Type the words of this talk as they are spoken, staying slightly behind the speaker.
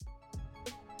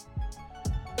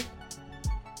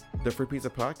The Free Pizza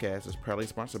Podcast is proudly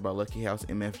sponsored by Lucky House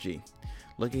MFG.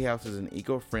 Lucky House is an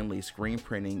eco-friendly screen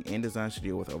printing and design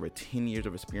studio with over 10 years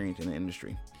of experience in the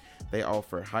industry. They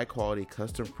offer high-quality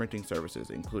custom printing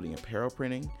services, including apparel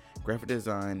printing, graphic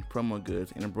design, promo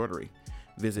goods, and embroidery.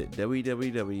 Visit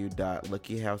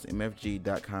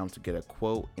www.luckyhousemfg.com to get a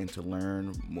quote and to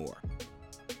learn more.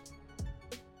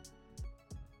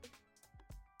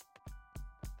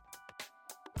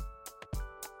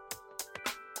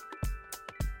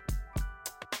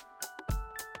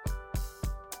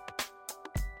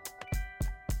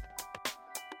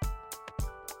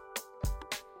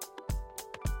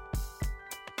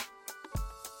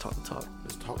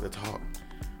 Let's talk the talk.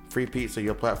 Free Pizza,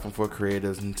 your platform for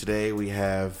creators. And today we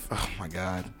have, oh my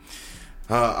God,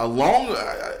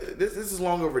 this is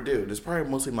long overdue. This is probably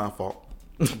mostly my fault.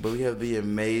 But we have the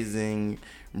amazing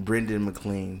Brendan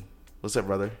McLean. What's up,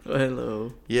 brother? Oh,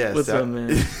 hello. Yes. What's up, man?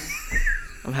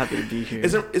 I'm happy to be here.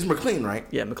 It's McLean, right?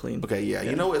 Yeah, McLean. Okay, yeah.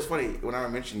 You know what's funny? When I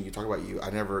mentioned you, talk about you, I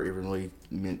never even really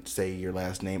meant to say your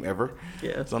last name ever.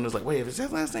 Yeah. So I'm just like, wait, if it's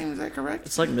his last name, is that correct?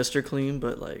 It's like Mr. Clean,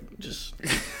 but like just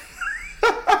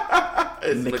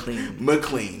McLean.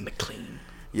 McLean. McLean.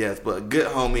 Yes, but good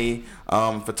homie,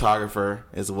 photographer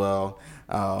as well.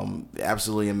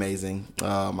 Absolutely amazing.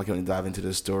 I can't dive into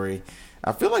this story.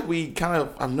 I feel like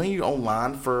I've known you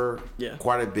online for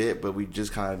quite a bit, but we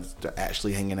just kind of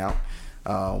actually hanging out,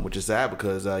 which is sad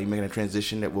because you're making a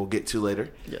transition that we'll get to later.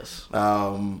 Yes.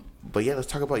 But yeah, let's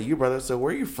talk about you, brother. So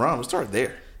where are you from? Let's start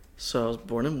there. So I was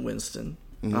born in Winston.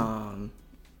 Mm-hmm.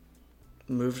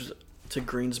 Moved to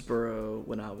Greensboro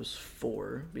when I was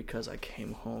 4 because I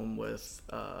came home with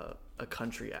a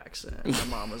country accent. My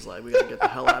mom was like, "We gotta get the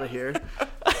hell out of here."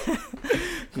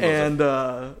 And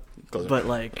but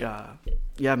like,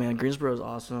 yeah, man, Greensboro is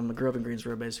awesome. I grew up in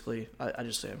Greensboro, basically. I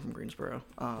just say I'm from Greensboro.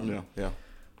 Yeah.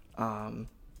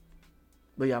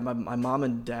 But yeah, my mom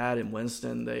and dad in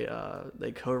Winston,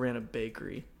 they co-ran a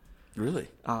bakery. Really?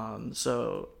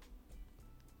 So,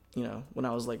 you know, when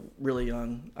I was like really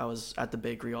young, I was at the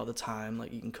bakery all the time,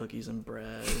 like eating cookies and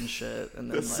bread and shit.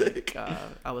 And then That's like sick.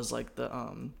 I was like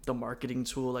the marketing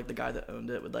tool, like the guy that owned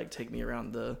it would like take me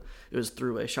around it was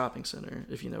Thruway Shopping Center,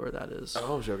 if you know where that is.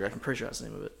 Oh, sure, okay. I'm pretty sure that's the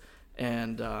name of it.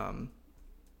 And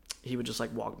he would just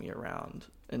like walk me around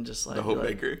and just like the whole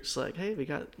bakery. Just like, hey, we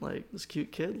got like this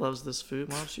cute kid loves this food.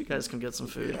 Why don't you guys come get some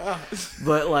food? Yeah.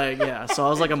 But like, yeah, so I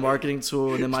was like a marketing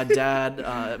tool. And then my dad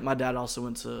also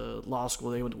went to law school.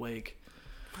 They went to Wake.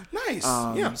 Nice.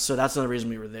 Yeah. So that's another reason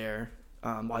we were there.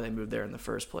 Why they moved there in the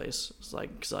first place. It's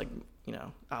like, cause like, you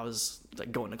know, I was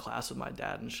like going to class with my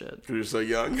dad and shit. You're so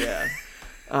young. Yeah.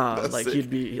 Like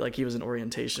sick. he was in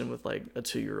orientation with like a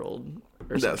 2-year-old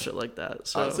or some shit like that.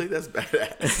 So Honestly, that's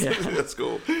badass. Yeah. That's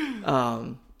cool.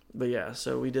 But yeah,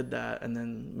 so we did that and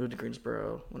then moved to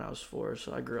Greensboro when I was 4.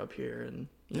 So I grew up here and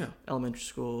elementary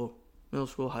school, middle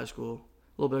school, high school,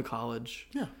 a little bit of college.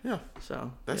 Yeah.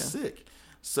 So That's sick.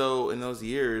 So in those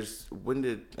years, when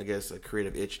did, I guess, a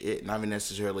creative itch not even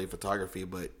necessarily photography,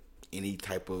 but any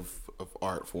type of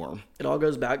art form? It all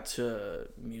goes back to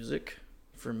music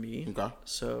for me. Okay.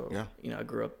 So, you know, I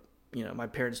grew up, you know, my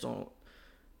parents don't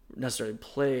necessarily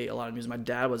play a lot of music. My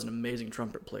dad was an amazing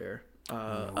trumpet player.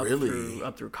 Really?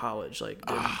 Up through college, like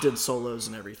did solos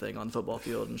and everything on the football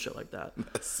field and shit like that.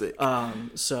 That's sick. But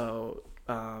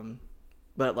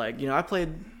like, you know, I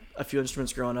played a few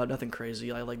instruments growing up, nothing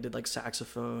crazy. I like did like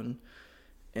saxophone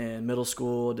in middle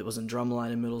school. It was in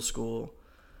drumline in middle school.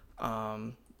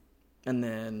 And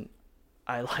then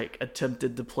I like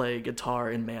attempted to play guitar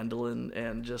and mandolin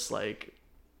and just like,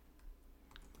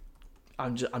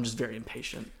 I'm just very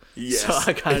impatient. Yes. So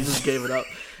I kind of just gave it up.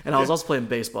 And I was also playing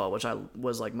baseball, which I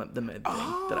was like the main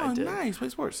thing that I did. Nice. Play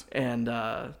sports. And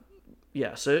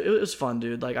yeah, so it was fun,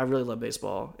 dude. Like I really love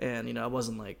baseball, and you know I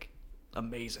wasn't like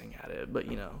amazing at it, but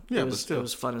you know it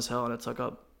was fun as hell, and it took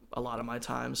up a lot of my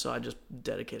time. So I just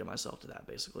dedicated myself to that,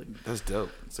 basically. That's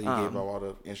dope. So you gave up all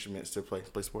the instruments to play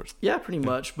sports. Yeah, pretty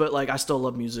much. But like I still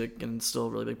love music, and it's still a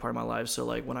really big part of my life. So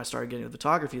like when I started getting into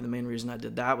photography, the main reason I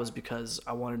did that was because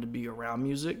I wanted to be around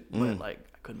music, but like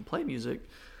I couldn't play music,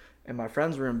 and my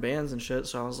friends were in bands and shit.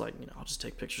 So I was like, you know, I'll just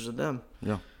take pictures of them.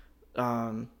 Yeah.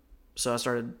 So I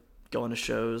started going to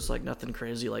shows, like nothing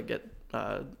crazy, like at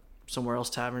Somewhere Else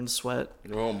Tavern, Sweat.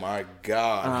 Oh my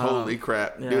God! Holy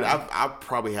crap, yeah. dude! I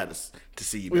probably had to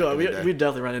see you. We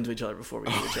definitely run into each other before we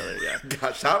knew each other. Yeah.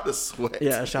 God, shout out to Sweat.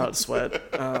 Yeah, shout out to Sweat.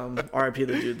 R.I.P.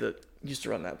 the dude that used to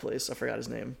run that place. I forgot his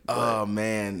name. Oh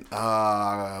man.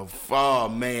 I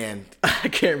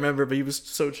can't remember, but he was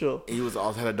so chill. He was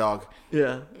always had a dog.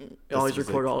 Yeah. Always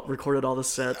recorded all the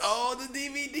sets. Oh, the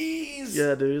DVDs.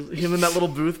 Yeah, dude. Him in that little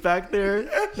booth back there.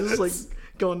 Just like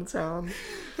going to town.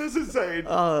 That's insane.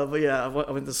 But yeah, I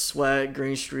went to Sweat,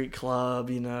 Green Street Club,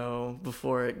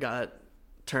 before it got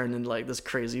turned into like this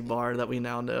crazy bar that we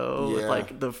now know with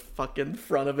like the fucking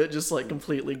front of it just like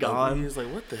completely gone. He was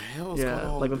like, what the hell is going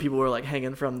on? Like when people were like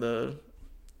hanging from the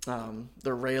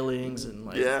railings and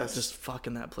like just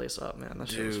fucking that place up, man. That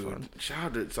shit was fun. Shout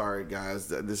out to, sorry guys,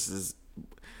 this is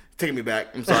taking me back.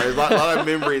 I'm sorry. There's a lot of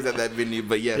memories at that venue,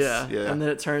 but yes. Yeah. And then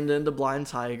it turned into Blind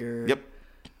Tiger. Yep.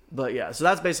 But yeah, so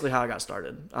that's basically how I got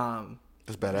started.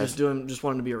 That's badass. Just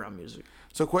wanting to be around music.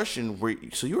 So question,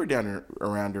 so you were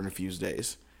around during the Fuse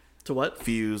days. To what?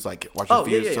 Fuse, like watching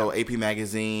Fuse. Yeah. So AP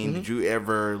Magazine, did you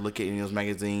ever look at any of those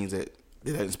magazines did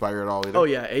that inspire you at all either? Oh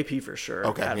yeah, AP for sure.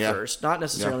 Okay, at first. Not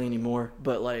necessarily anymore,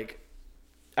 but like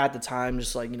at the time,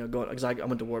 just like, going, because I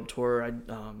went to Warped Tour.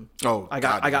 I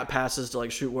got passes to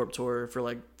like shoot Warped Tour for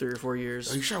like 3 or 4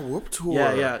 years. Oh, you shot Warped Tour?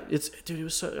 Yeah. It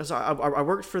was so, I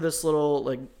worked for this little,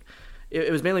 like,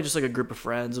 it was mainly just like a group of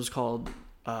friends. It was called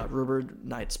Rubber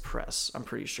Nights Press, I'm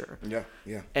pretty sure.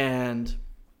 Yeah. And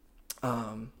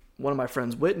one of my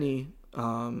friends, Whitney,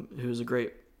 who's a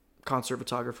great concert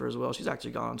photographer as well, she's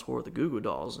actually gone on tour with the Goo Goo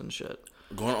Dolls and shit.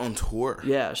 Going on tour?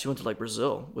 Yeah, she went to like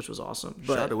Brazil, which was awesome.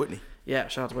 Shout out to Whitney. Yeah,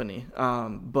 shout out to Whitney.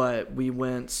 But we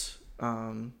went,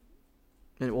 and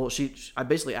well, I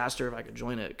basically asked her if I could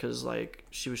join it because like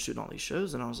she was shooting all these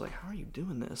shows, and I was like, how are you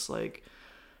doing this? Like,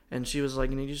 and she was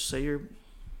like, you just say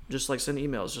just like send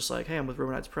emails, just like, hey, I'm with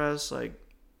Rubber Nights Press, like,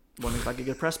 wondering if I could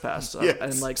get a press pass. Yes.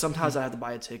 And like sometimes I had to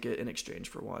buy a ticket in exchange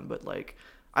for one, but like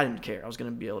I didn't care. I was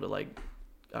gonna be able to like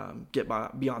get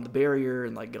beyond the barrier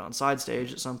and like get on side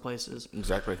stage at some places.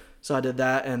 Exactly. So I did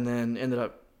that, and then ended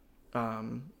up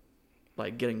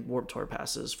like getting Warped Tour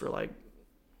passes for like,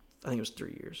 I think it was 3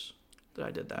 years that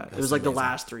I did that. It was like amazing. The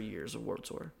last 3 years of Warped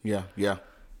Tour. Yeah.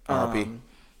 RP.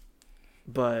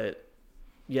 But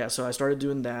yeah, so I started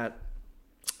doing that.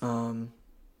 And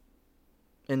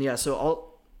yeah, so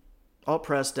Alt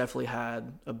Press definitely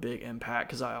had a big impact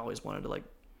because I always wanted to like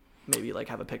maybe like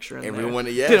have a picture in there.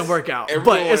 Yes. Didn't work out,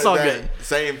 but it's all good.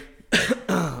 Same.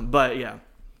 But yeah.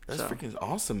 That's freaking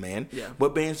awesome, man. Yeah.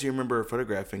 What bands do you remember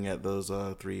photographing at those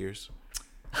 3 years?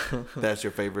 That's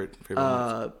your favorite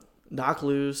ones? Knock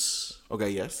Loose.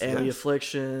 Okay, yes. And the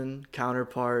Affliction,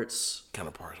 Counterparts. Oh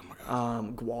my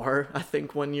god. Gwar, I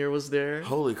think one year was there.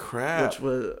 Holy crap.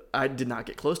 I did not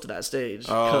get close to that stage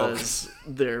because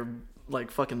their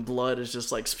like fucking blood is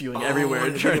just like spewing everywhere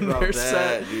during their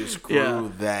set. Dude,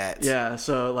 screw that. Yeah,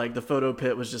 so like the photo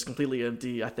pit was just completely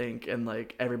empty, I think, and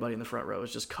like everybody in the front row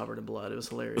was just covered in blood. It was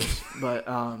hilarious. But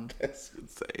that's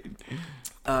insane.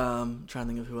 Trying to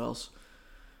think of who else.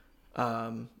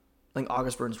 I think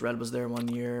August Burns Red was there one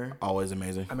year. Always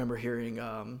amazing. I remember hearing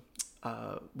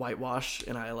Whitewash,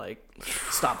 and I like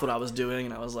stopped what I was doing,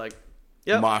 and I was like,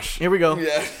 "Yep, Mosh. Here we go."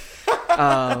 Yeah.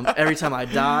 Every Time I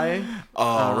Die.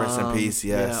 Oh, rest in peace.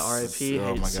 Yes. Yeah, R.I.P.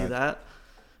 Hate to see that.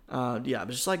 Yeah, but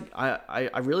just like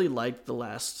I really liked the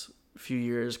last few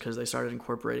years because they started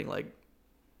incorporating like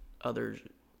other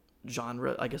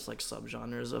genre, I guess like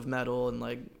subgenres of metal and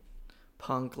like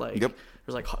punk. Like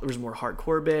there's more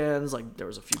hardcore bands. Like there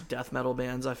was a few death metal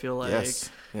bands. I feel like. Yes.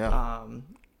 Yeah.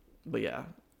 But yeah.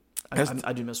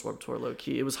 I do miss Warped Tour low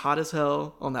key. It was hot as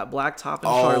hell on that blacktop in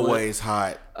Charlotte. Always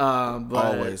hot. But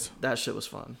always. That shit was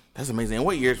fun. That's amazing. And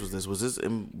what years was this?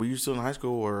 Were you still in high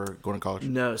school or going to college?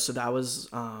 No, so that was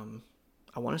I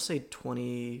want to say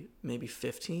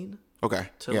 15. Okay.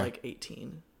 To like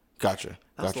 18. Gotcha.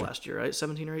 That was the last year, right?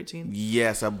 17 or 18?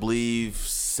 Yes, I believe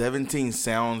 17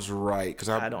 sounds right. Cause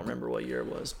I don't remember what year it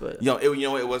was, but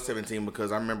it was 17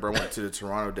 because I remember I went to the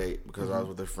Toronto date because I was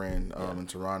with a friend in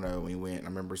Toronto and we went. And I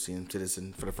remember seeing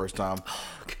Citizen for the first time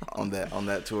on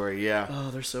that tour. Yeah. Oh,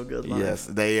 they're so good live. Yes,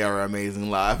 they are amazing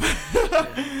live.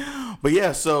 But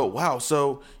yeah,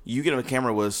 so you getting a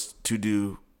camera was to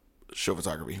do show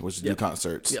photography, was to do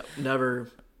concerts. Yeah, never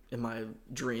in my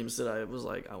dreams that I was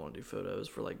like, I want to do photos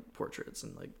for like portraits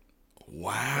and like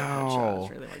wow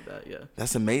or anything like that. Yeah,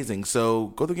 that's amazing. So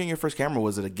go through getting your first camera.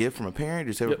 Was it a gift from a parent?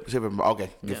 Did you say gift from a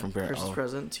parent? Christmas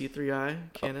present,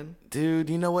 T3i Canon. Dude,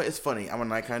 you know what? It's funny. I'm a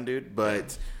Nikon dude,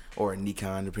 or a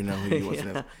Nikon, depending on who you want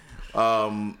to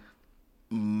know.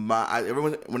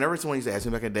 Whenever someone used to ask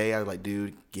me back in the day, I was like,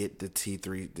 dude, get the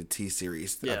T3, the T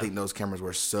series. Yeah. I think those cameras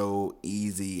were so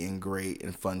easy and great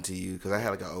and fun to use because I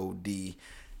had like an old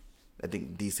I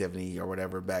think D70 or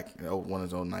whatever back, one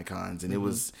of those old Nikons, and it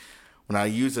was when I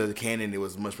used a Canon, it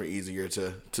was much more easier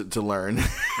to learn.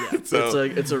 Yeah, so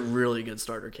it's a really good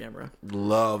starter camera.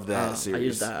 Love that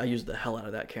series. I used the hell out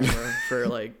of that camera for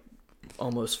like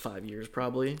almost 5 years,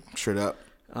 probably. Straight up.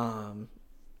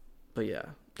 But yeah.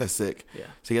 That's sick. Yeah.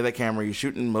 So you got that camera. You're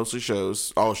shooting mostly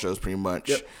shows, all shows pretty much.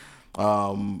 Yep.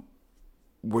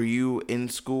 Were you in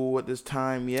school at this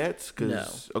time yet? No.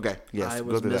 Okay. Yes. I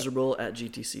was miserable at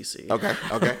GTCC. Okay.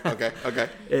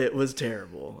 It was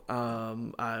terrible.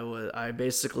 I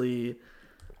basically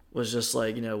was just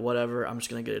like, whatever. I'm just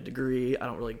gonna get a degree. I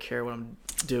don't really care what I'm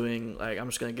doing. Like, I'm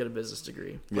just gonna get a business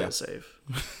degree. Play it safe.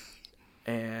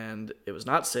 And it was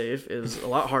not safe. It was a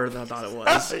lot harder than I thought it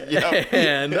was.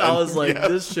 And I was like,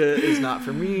 this shit is not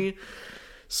for me.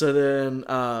 So then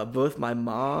both my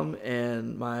mom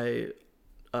and my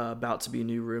about to be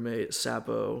new roommate,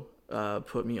 Sapo,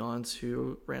 put me on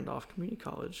to Randolph Community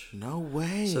College. No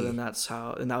way. So then that's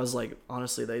how, and that was like,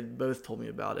 honestly, they both told me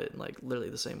about it in like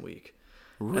literally the same week.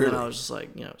 Really? And then I was just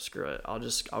like, screw it. I'll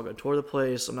go tour the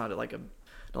place. I'm not like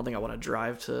don't think I want to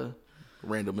drive to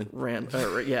randomly.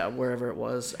 Wherever it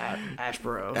was at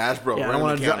Ashboro. Yeah, I don't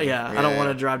want to. I don't want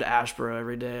to drive to Ashboro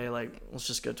every day. Like, let's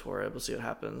just go tour it. We'll see what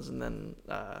happens. And then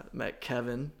met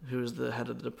Kevin, who's the head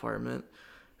of the department,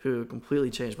 who completely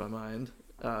changed my mind.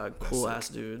 Cool ass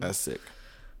dude. That's sick.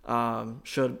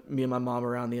 Showed me and my mom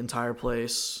around the entire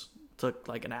place. Took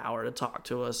like an hour to talk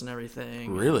to us and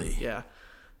everything. Really? Yeah.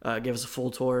 Gave us a full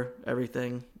tour,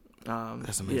 everything.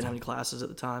 That's amazing. He didn't have any classes at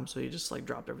the time, so he just like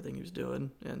dropped everything he was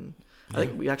doing. And I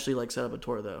think we actually like set up a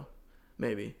tour though.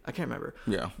 Maybe. I can't remember.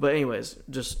 Yeah. But anyways,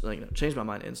 just like changed my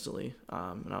mind instantly.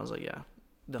 And I was like,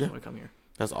 definitely want to come here.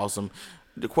 That's awesome.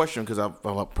 The question, because I've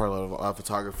probably a lot of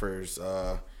photographers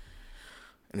in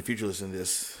the future listening to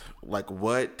this, like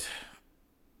what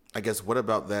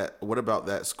about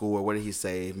that school, or what did he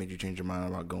say made you change your mind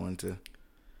about going to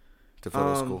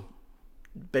photo school?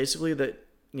 Basically that,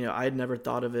 I had never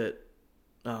thought of it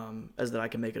as that I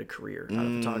can make it a career out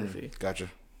of photography. Gotcha.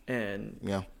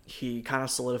 And he kind of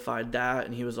solidified that,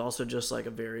 and he was also just like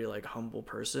a very like humble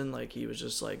person. Like he was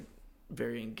just like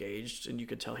very engaged, and you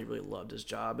could tell he really loved his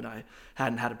job. And I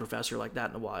hadn't had a professor like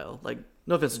that in a while. Like,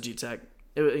 no offense to GTech,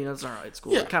 it's not right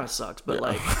school. It kind of sucks, but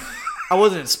like I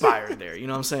wasn't inspired there. You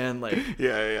know what I'm saying? Like,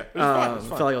 It's fine. I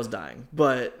felt like I was dying.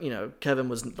 But Kevin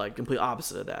was like complete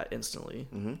opposite of that instantly,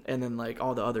 and then like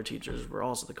all the other teachers were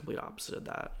also the complete opposite of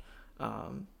that.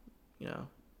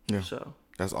 So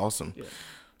that's awesome. Yeah.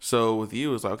 So with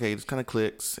you, it's like, okay, it just kind of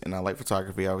clicks, and I like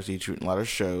photography. Obviously, you're shooting a lot of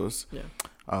shows. Yeah.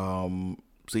 So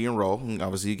you enroll, and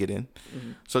obviously you get in.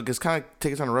 Mm-hmm. So just kind of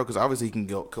take us on the road, because obviously you can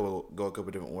go a couple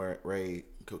different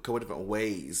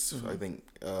ways. Mm-hmm. I think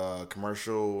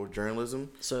commercial journalism.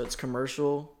 So it's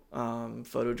commercial,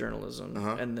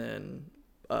 photojournalism, and then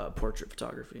portrait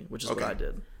photography, which is what I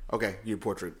did. Okay, you did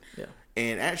portrait. Yeah.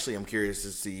 And actually, I'm curious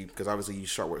to see, because obviously you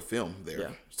start with film there. Yeah.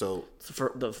 So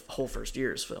for the whole first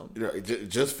year is film.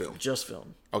 Just film. Just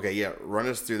film. Okay, yeah. Run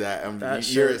us through that.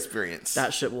 Your experience.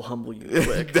 That shit will humble you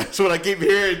quick. That's what I keep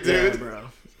hearing, dude. Yeah, bro.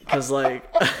 Because like,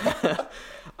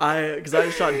 I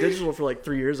shot digital for like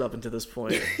 3 years up until this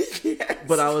point. Yes.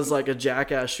 But I was like a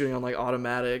jackass shooting on like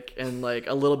automatic and like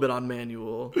a little bit on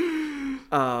manual.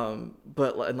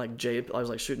 But and like I was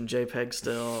like shooting JPEG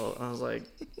still. I was like,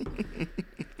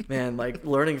 man, like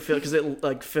learning film, because it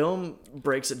like film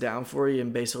breaks it down for you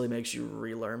and basically makes you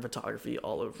relearn photography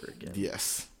all over again.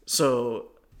 Yes. So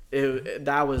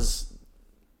that was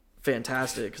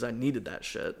fantastic because I needed that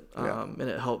shit, and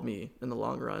it helped me in the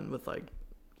long run with like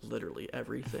literally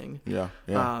everything. Yeah.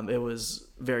 It was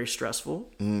very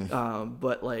stressful,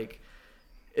 but like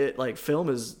film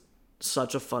is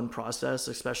such a fun process,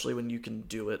 especially when you can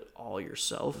do it all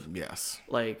yourself. Yes.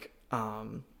 Like,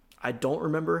 I don't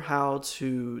remember how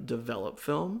to develop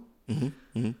film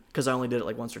because I only did it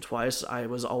like once or twice. I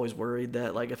was always worried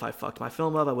that like if I fucked my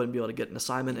film up, I wouldn't be able to get an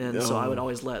assignment in. So I would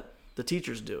always let the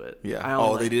teachers do it.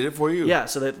 Yeah. They did it for you? Yeah.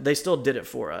 So they still did it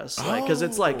for us. Like, cause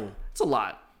it's like, it's a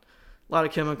lot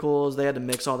of chemicals. They had to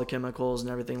mix all the chemicals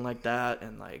and everything like that.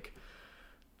 And like,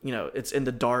 it's in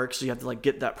the dark. So you have to like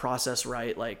get that process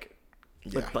right. Like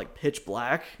pitch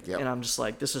black. Yep. And I'm just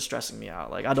like, this is stressing me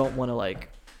out. Like, I don't want to like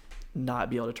not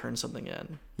be able to turn something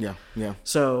in. Yeah.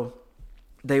 So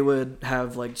they would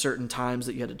have like certain times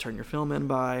that you had to turn your film in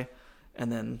by,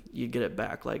 and then you get it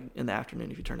back like in the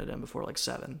afternoon if you turn it in before like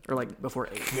 7 or like before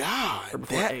 8. God, or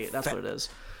before 8. That's what it is.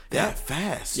 That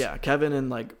fast. Yeah, Kevin and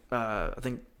like I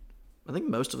think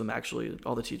most of them actually,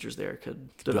 all the teachers there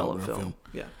could develop film.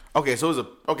 Yeah. Okay, so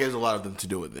there's a lot of them to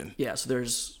do it then. Yeah, so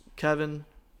there's Kevin,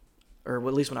 or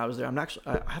at least when I was there,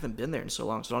 I haven't been there in so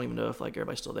long, so I don't even know if like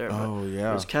everybody's still there. Oh,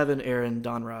 yeah. There's Kevin, Aaron,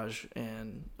 Don Raj,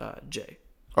 and Jay.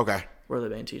 Okay. Were the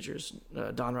main teachers.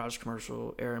 Don Raj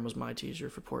commercial, Aaron was my teacher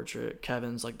for portrait,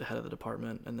 Kevin's like the head of the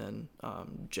department, and then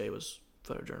Jay was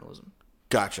photojournalism.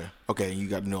 Gotcha. Okay, you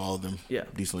got to know all of them. Yeah,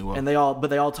 decently well. And they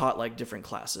all taught like different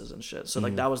classes and shit. So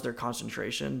like that was their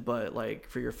concentration. But like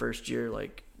for your first year,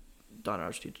 like Don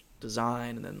Arch teach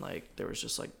design, and then like there was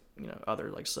just like other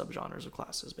like subgenres of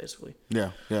classes basically.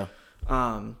 Yeah.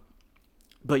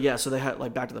 But yeah, so they had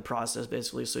like back to the process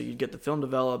basically. So you'd get the film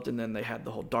developed, and then they had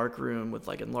the whole dark room with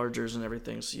like enlargers and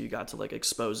everything. So you got to like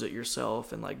expose it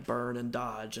yourself and like burn and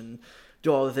dodge and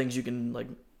do all the things you can, like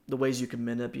the ways you can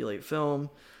manipulate film.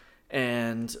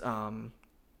 And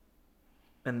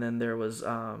then there was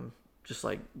just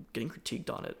like getting critiqued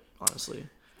on it, honestly.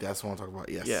 That's what I'm talking about.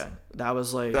 Yes. Yeah, that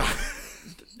was like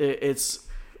it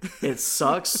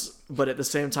sucks, but at the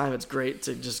same time, it's great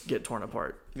to just get torn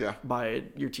apart. Yeah. By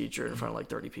your teacher in front of like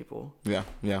 30 people. Yeah.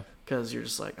 Because you're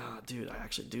just like, oh, dude, I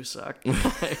actually do suck. I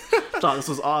thought this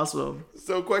was awesome.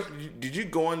 So, question: did you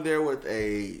go in there with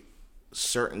a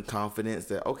certain confidence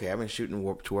that okay, I've been shooting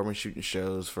Warped Tour, I've been shooting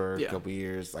shows for a couple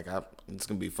years, like it's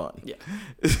gonna be fun. Yeah.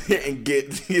 And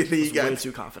you got way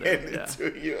too confident. Yeah.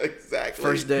 You, exactly.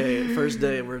 First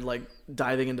day, we're like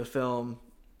diving into film,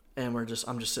 and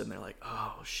I'm just sitting there like,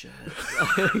 oh shit,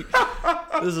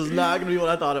 this is not gonna be what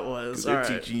I thought it was. They're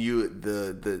teaching you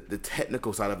the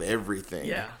technical side of everything.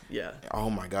 Yeah. Oh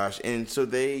my gosh! And so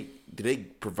did they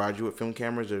provide you with film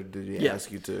cameras, or did they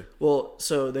ask you to? Well,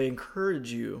 so they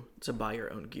encourage you to buy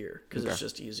your own gear because it's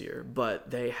just easier. But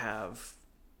they have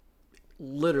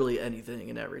literally anything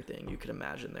and everything you could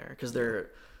imagine there because they're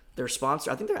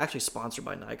sponsored. I think they're actually sponsored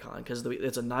by Nikon because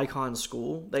it's a Nikon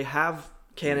school. They have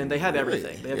Canon. They have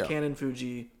everything. They have Canon,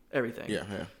 Fuji, everything. Yeah.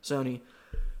 Sony.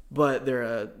 But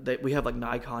we have like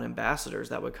Nikon ambassadors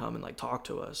that would come and like talk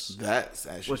to us. That's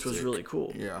actually which was sick. really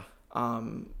cool. Yeah.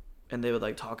 And they would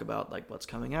like talk about like what's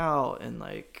coming out and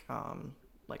like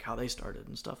how they started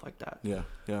and stuff like that. Yeah.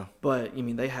 But I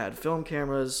mean, they had film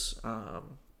cameras,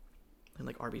 and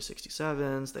like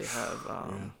RB67s. They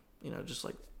have just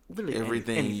like literally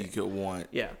everything you could want.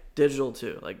 Yeah, digital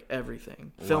too, like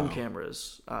everything. Film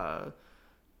cameras,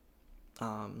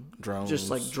 drones, just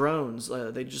like drones.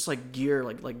 They just like gear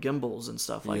like gimbals and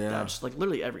stuff like that. Just like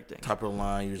literally everything. Top of the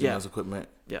line using those equipment.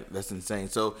 Yeah, that's insane.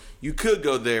 So you could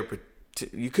go there.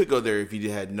 You could go there if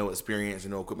you had no experience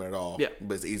and no equipment at all. Yeah,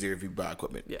 but it's easier if you buy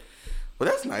equipment. Yeah. Well,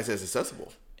 that's nice. It's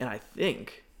accessible. And I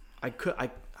think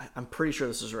I'm pretty sure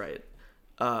this is right.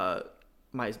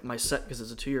 My set, because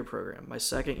it's a 2-year program. My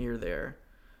second year there,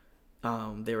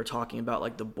 they were talking about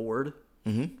like the board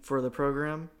for the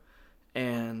program,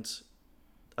 and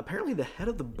apparently the head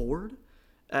of the board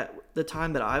at the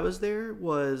time that I was there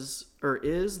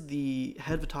is the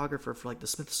head photographer for like the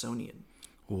Smithsonian.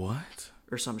 What?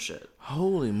 Or some shit.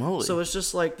 Holy moly. So it's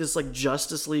just like this like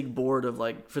Justice League board of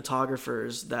like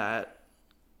photographers that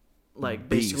like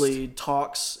basically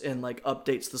talks and like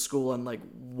updates the school on like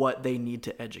what they need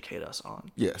to educate us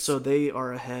on. Yes. So they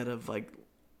are ahead of like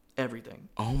everything.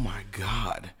 Oh my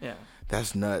God. Yeah.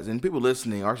 That's nuts. And people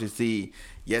listening, RCC,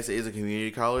 yes, it is a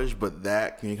community college, but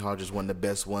that community college is one of the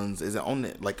best ones. Is it on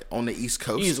the East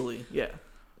Coast? Easily, yeah.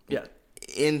 Yeah.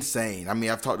 Insane. I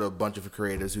mean, I've talked to a bunch of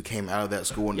creators who came out of that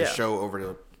school and the show over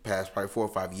the past probably 4 or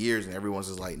 5 years, and everyone's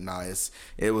just like, nice.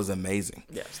 It was amazing.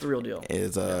 Yeah, it's the real deal.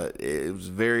 It was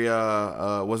very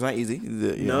was not easy.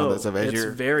 It's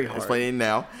very hard. Explaining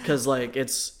now because like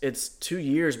it's 2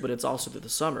 years, but it's also through the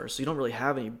summer, so you don't really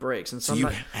have any breaks. And so you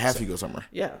have to go somewhere.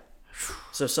 Yeah.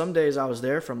 So some days I was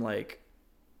there from like,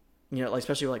 like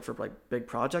especially like for like big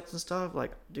projects and stuff.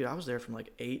 Like, dude, I was there from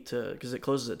like 8 to because it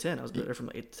closes at 10. I was there from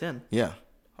like 8 to 10. Yeah.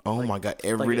 Oh my God,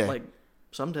 every day. Like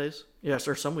some days,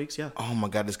 or some weeks, yeah. Oh my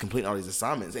God, just completing all these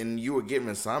assignments, and you were getting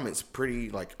assignments pretty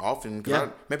like often. Because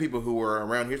I met people who were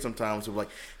around here sometimes who were like,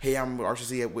 "Hey, I'm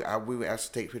RCC. We were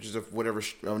asked to take pictures of whatever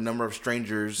number of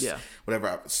strangers,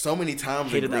 whatever." So many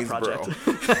times hated in that Greensboro.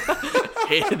 project.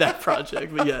 Hated that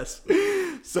project, but yes.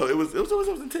 So it was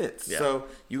intense. Yeah. So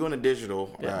you go into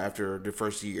digital after the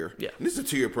first year. Yeah, and this is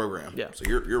a 2-year program. Yeah, so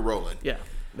you're rolling. Yeah,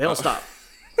 they don't stop.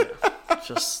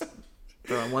 Just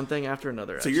throwing one thing after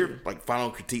another. So you're like final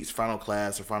critiques, final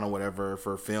class, or final whatever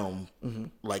for film. Mm-hmm.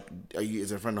 Like,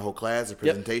 is it in front of the whole class, a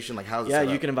presentation? Like, how's it set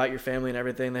you up? can invite your family and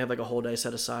everything. They have like a whole day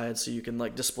set aside, so you can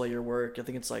like display your work. I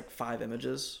think it's like 5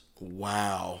 images.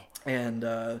 Wow. And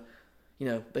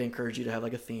they encourage you to have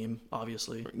like a theme.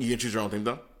 Obviously, you can choose your own theme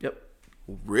though. Yep.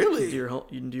 Really? You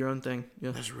can do your own thing.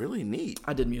 Yeah. That's really neat.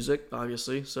 I did music,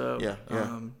 obviously. So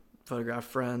photographed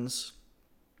friends.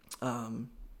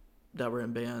 That were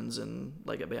in bands and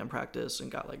like at band practice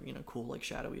and got like cool like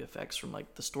shadowy effects from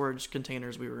like the storage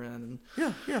containers we were in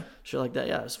and shit like that.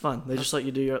 Yeah, it's fun. They just let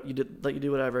you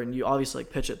do whatever, and you obviously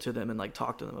like pitch it to them and like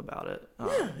talk to them about it.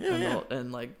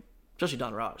 And like especially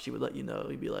Don Rock, she would let you know.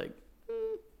 He'd be like,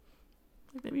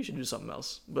 maybe you should do something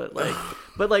else. But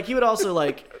like he would also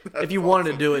like, if you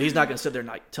wanted to do it, he's not gonna sit there and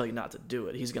like tell you not to do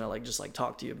it. He's gonna like just like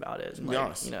talk to you about it and be like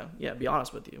honest. be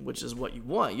honest with you, which is what you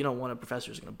want. You don't want a professor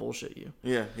who's gonna bullshit you.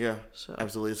 Yeah. So.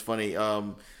 Absolutely, it's funny.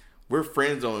 We're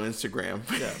friends on Instagram.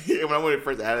 Yeah. When it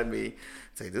first added me,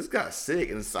 it's like, this guy's sick,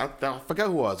 and I forgot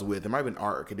who I was with. It might have been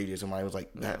Art or Khadijah. Somebody was like,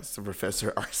 "That's the professor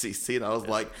at RCC," and I was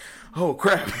like, "Oh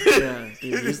crap!" Yeah,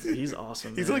 dude, he's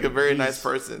awesome. He's man. like a very nice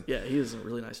person. Yeah, he is a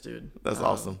really nice dude. That's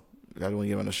awesome. I want to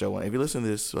get him on the show. If you listen to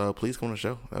this, please come on the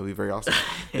show. That'd be very awesome.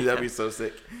 That'd be so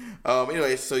sick.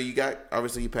 Anyway, so you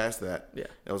passed that. Yeah,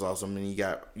 that was awesome. And you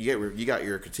got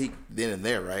your critique then and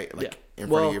there, right? Like in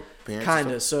front of your parents.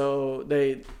 Kind of. So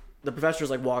the professors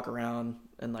like walk around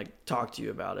and like talk to you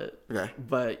about it. Okay.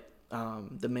 But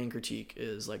the main critique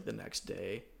is like the next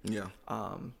day. Yeah.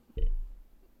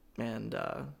 And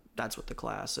that's what the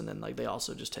class, and then like they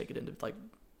also just take it into like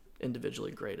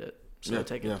individually grade it. So they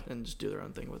take it and just do their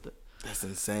own thing with it. That's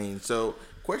insane. So,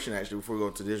 question actually before we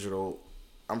go to digital,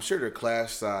 I'm sure their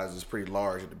class size is pretty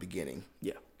large at the beginning.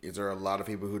 Yeah. Is there a lot of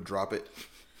people who drop it?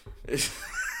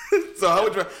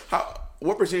 So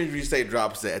what percentage would you say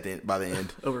drops it by the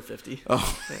end? Over 50.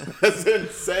 Oh, yeah. That's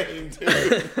insane,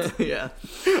 dude. Yeah.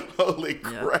 Holy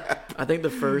crap. I think the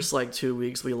first like 2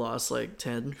 weeks we lost like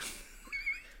 10.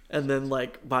 And then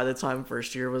like by the time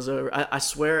first year was over, I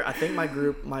swear, I think my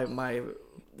group, my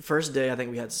first day, I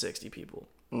think we had 60 people.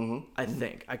 Mm-hmm. I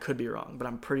think. I could be wrong, but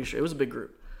I'm pretty sure. It was a big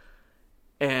group.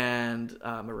 And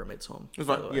my roommate's home. It's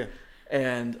fine, yeah.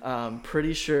 And I'm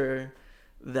pretty sure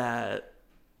that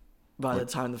by the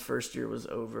time the first year was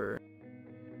over.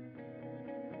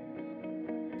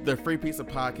 The Free Pizza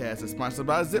Podcast is sponsored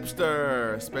by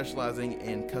Zipster, specializing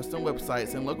in custom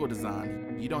websites and logo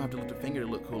design. You don't have to lift a finger to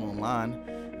look cool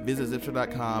online. Visit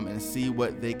Zipster.com and see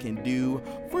what they can do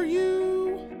for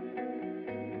you.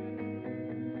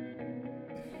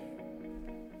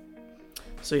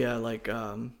 So yeah, like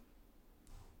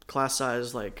class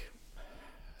size, like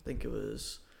I think it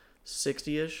was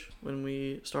 60-ish when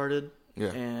we started.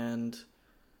 Yeah. And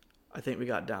I think we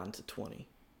got down to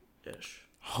 20-ish.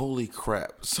 Holy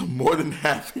crap. So more than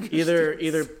half.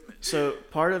 Either so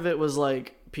part of it was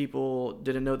like people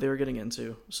didn't know what they were getting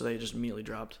into, so they just immediately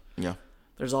dropped. Yeah.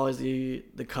 There's always the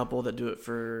couple that do it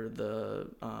for the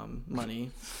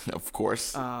money. Of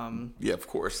course. Yeah, of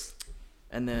course.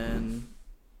 And then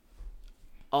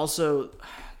also,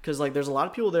 because like there's a lot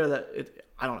of people there that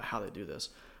I don't know how they do this,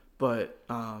 but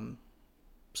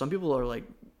some people are like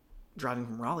driving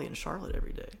from Raleigh and Charlotte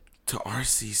every day to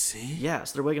RCC. Yeah,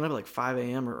 so they're waking up at like 5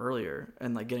 a.m. or earlier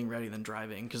and like getting ready, then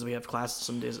driving, because we have class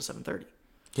some days at 7:30.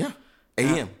 Yeah.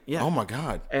 A.M. Yeah. Oh my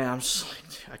God. And I'm just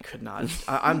like, I could not.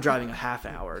 I'm driving a half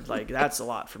hour. Like, that's a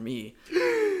lot for me.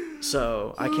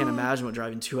 So I can't imagine what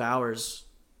driving 2 hours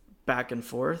back and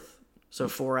forth. So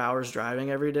 4 hours driving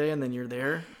every day, and then you're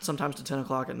there sometimes to 10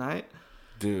 o'clock at night.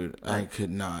 Dude, I could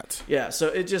not. Yeah, so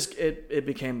it just it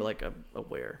became like a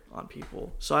wear on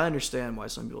people. So I understand why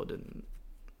some people didn't,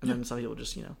 and then some people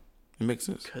just it makes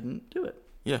sense. couldn't do it.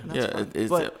 Yeah, yeah. But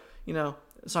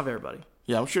it's not for everybody.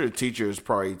 Yeah, I'm sure the teachers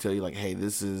probably tell you like, hey,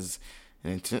 this is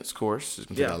an intense course. It's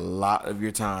gonna take a lot of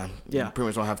your time. Yeah, you pretty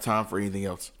much don't have time for anything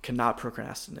else. Cannot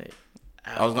procrastinate.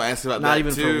 I was gonna ask you about not that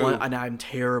even too. for one. And I'm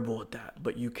terrible at that,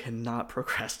 but you cannot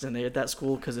procrastinate at that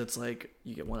school, because it's like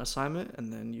you get one assignment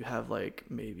and then you have like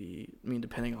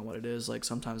depending on what it is, like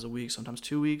sometimes a week, sometimes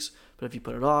 2 weeks. But if you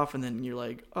put it off and then you're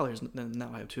like, then now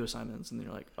I have 2 assignments, and then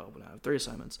you're like, but now I have 3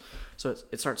 assignments. So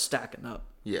it starts stacking up.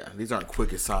 Yeah, these aren't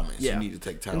quick assignments. Yeah. You need to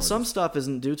take time. And some stuff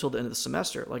isn't due till the end of the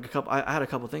semester. Like I had a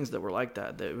couple things that were like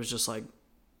that. That it was just like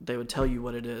they would tell you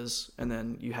what it is, and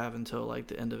then you have until like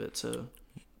the end of it to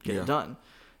get it done.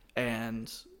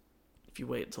 And if you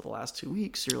wait until the last 2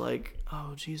 weeks, you're like,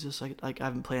 oh Jesus, I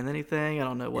haven't planned anything. I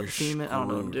don't know what theme it. I don't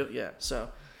know what I'm doing. Yeah, so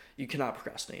you cannot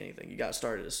procrastinate anything. You got to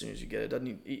start it as soon as you get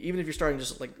it. Even if you're starting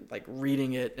just like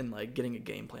reading it and like getting a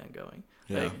game plan going.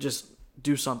 Yeah. Like just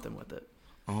do something with it.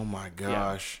 Oh my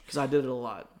gosh. Because I did it a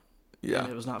lot. Yeah. And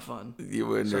it was not fun. You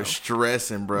were in there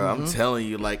stressing, bro. Mm-hmm. I'm telling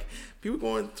you, like people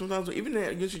going sometimes even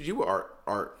at you were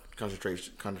art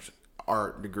concentration.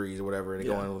 Art degrees or whatever, and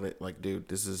going with it like, dude,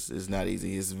 this is not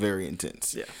easy. It's very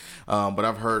intense. Yeah. But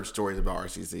I've heard stories about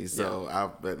RCC, so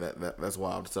that's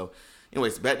wild. So,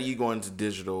 anyways, back to you going to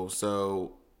digital.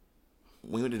 So,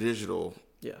 when you went to digital,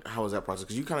 how was that process?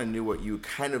 Because you kind of knew what you were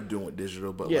kind of doing with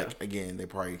digital, but like again, they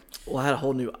probably. Well, I had a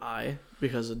whole new eye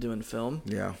because of doing film.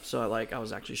 Yeah. So I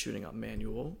was actually shooting on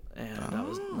manual, and I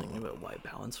was knew what white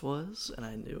balance was, and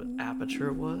I knew what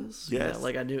aperture was. Yes.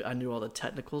 I knew all the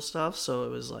technical stuff, so it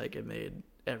was like it made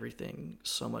everything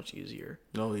so much easier.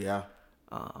 Oh yeah.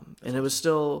 And it was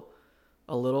still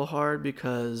a little hard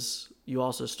because you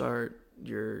also start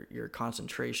your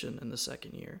concentration in the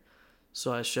second year.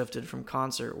 So I shifted from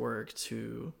concert work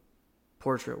to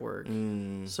portrait work.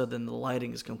 So then the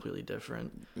lighting is completely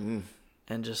different.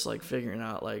 And just like figuring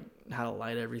out like how to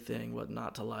light everything, what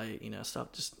not to light,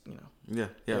 stuff just, Yeah.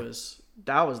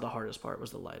 That was the hardest part,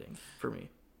 was the lighting for me.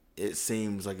 It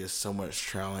seems like it's so much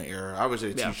trial and error. I wish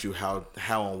they teach you how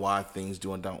and why things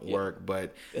do and don't work,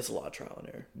 but it's a lot of trial and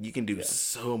error. You can do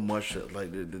so much,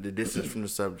 like the distance from the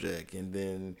subject, and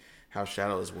then how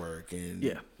shadows work,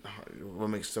 and what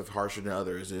makes stuff harsher than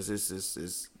others.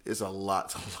 It's a lot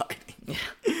to lighting.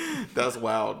 Yeah. That's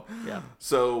wild. Yeah.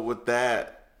 So with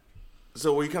that,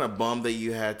 were you kind of bummed that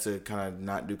you had to kind of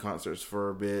not do concerts for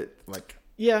a bit, like?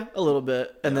 Yeah, a little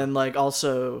bit. And then like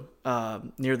also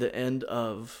near the end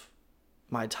of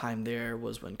my time there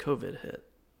was when COVID hit.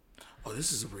 Oh,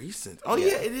 this is recent. Oh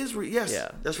yeah, it is. Yes,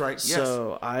 that's right. Yes.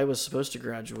 So I was supposed to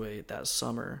graduate that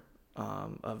summer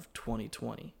of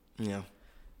 2020. Yeah.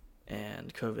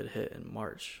 And COVID hit in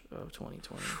March of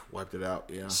 2020. Wiped it out.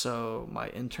 Yeah. So my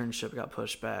internship got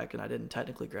pushed back, and I didn't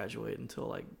technically graduate until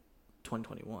like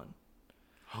 2021.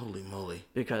 Holy moly.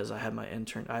 Because I had my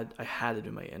I had to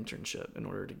do my internship in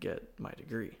order to get my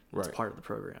degree. Right. It's part of the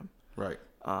program. Right.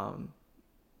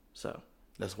 So.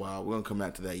 That's wild. We're going to come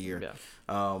back to that year. Yeah.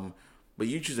 But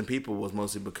you choosing people was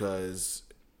mostly because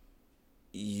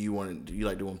you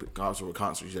like doing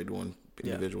concerts, you like doing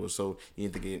individuals. So you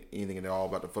didn't think anything at all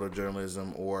about the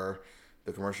photojournalism or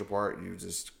the commercial part? You were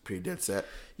just pretty dead set?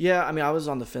 Yeah. I mean, I was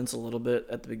on the fence a little bit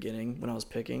at the beginning when I was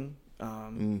picking.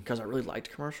 Because I really liked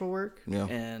commercial work,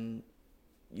 and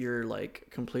you're like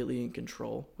completely in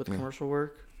control with commercial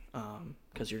work,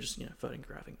 because you're just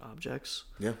photographing objects.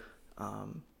 Yeah.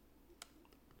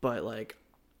 But like,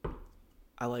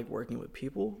 I like working with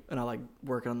people, and I like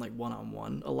working on like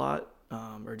one-on-one a lot,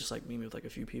 or just like meeting with like a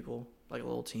few people, like a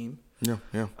little team. Yeah.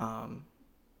 Yeah.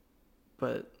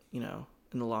 But in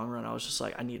the long run, I was just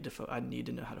like, I need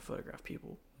to know how to photograph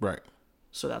people. Right.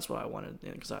 So that's what I wanted,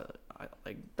 because I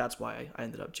that's why I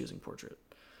ended up choosing portrait.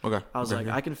 Okay. I was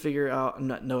I can figure out.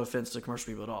 No offense to commercial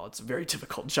people at all. It's a very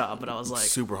difficult job, but I was like,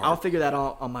 super hard. I'll figure that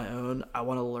out on my own. I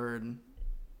want to learn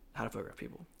how to photograph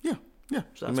people. Yeah. Yeah.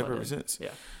 So that makes perfect sense. Yeah.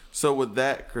 So with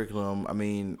that curriculum, I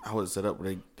mean, how was it set up? Were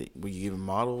you given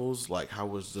models? Like, how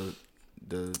was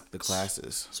the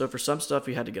classes? So for some stuff,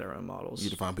 we had to get our own models. You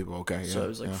had to find people. Okay. Yeah. So it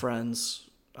was like friends,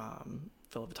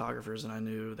 fellow photographers, and I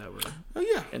knew that were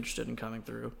interested in coming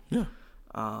through. Yeah.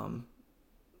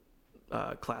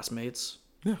 Classmates.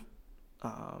 Yeah.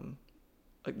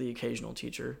 Like the occasional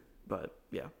teacher, but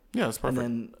yeah. Yeah, that's perfect.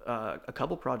 And then a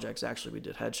couple projects, actually, we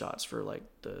did headshots for like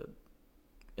the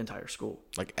entire school.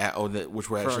 Like which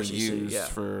were actually used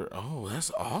for. Oh,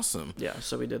 that's awesome. Yeah,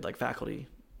 so we did like faculty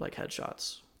like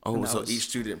headshots. Oh, so each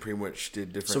student pretty much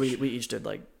did different. So we each did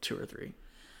like 2 or 3.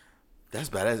 That's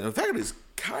badass. And the faculty is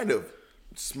kind of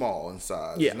small in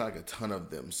size. Yeah. There's not like a ton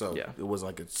of them, so it wasn't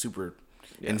like a super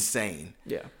insane.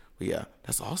 Yeah. But yeah,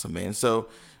 that's awesome, man. So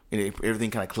everything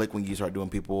kind of clicked when you started doing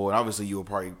people, and obviously you will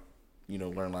probably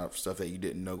learn a lot of stuff that you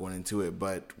didn't know going into it.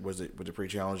 But was it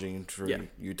pretty challenging for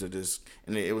you to just?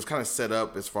 And it was kind of set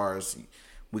up as far as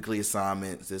weekly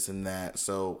assignments, this and that.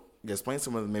 So explain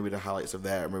some of maybe the highlights of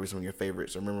that, or maybe some of your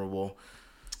favorites or memorable.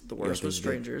 The worst was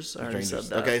Strangers. I already said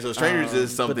that. Okay, so Strangers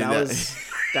is something that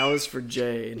was for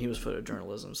Jay, and he was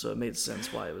photojournalism, so it made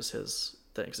sense why it was his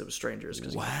thing, because it was strangers.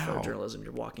 Because photojournalism,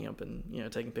 you're walking up and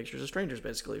taking pictures of strangers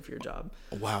basically for your job.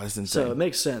 Wow, that's insane. So it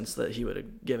makes sense that he would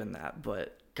have given that,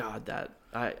 but God, that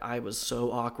I was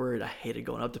so awkward. I hated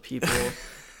going up to people.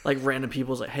 Like random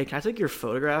people's like, hey, can I take your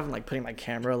photograph? And like putting my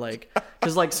camera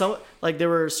because like there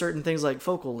were certain things like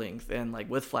focal length and like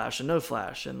with flash and no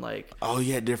flash and like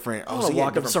different. I want to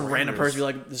walk up to some random person, be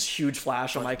like this huge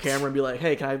flash on my camera and be like,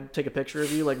 hey, can I take a picture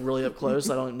of you like really up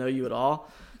close? I don't know you at all.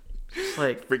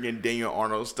 Like freaking Daniel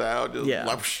Arnold style. Just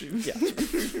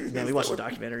Yeah, we watched a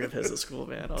documentary of his at school,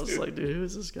 man. I was like, dude, who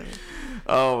is this guy?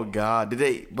 Oh God, did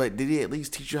he at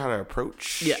least teach you how to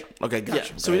approach? Yeah. Okay,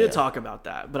 gotcha. Yeah. So we did talk about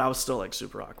that, but I was still like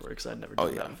super awkward because I'd never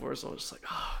done that before. So I was just like,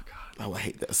 oh God. Oh, I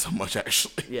hate that so much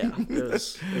actually. Yeah, it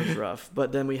was rough.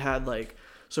 But then we had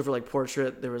so for like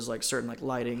portrait, there was like certain like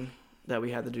lighting that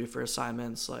we had to do for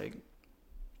assignments, like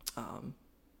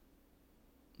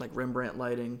Rembrandt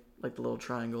lighting, like the little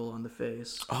triangle on the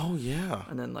face. Oh yeah.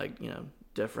 And then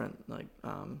different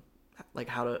like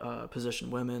how to position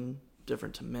women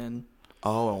different to men.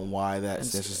 Oh, and why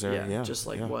that's necessary. Yeah. Just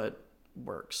like what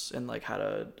works and like how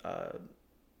to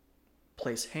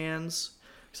place hands,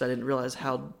 because I didn't realize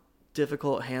how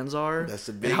difficult hands are. That's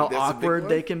a big, and how awkward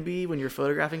they can be when you're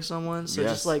photographing someone. So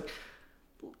just like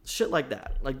shit like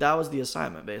that. Like that was the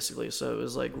assignment basically. So it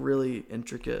was like really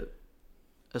intricate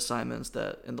assignments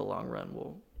that in the long run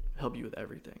will help you with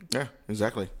everything. Yeah,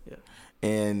 exactly. Yeah.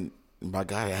 And my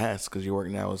God, it has, because your work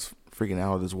now is freaking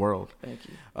out of this world. Thank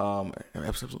you.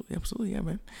 Absolutely, yeah,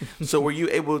 man. So were you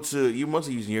able to? You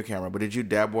mostly using your camera, but did you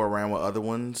dabble around with other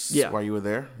ones? Yeah. While you were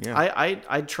there, yeah.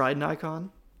 I tried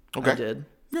Nikon. Okay. I did.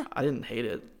 Yeah. I didn't hate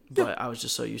it, but I was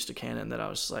just so used to Canon that I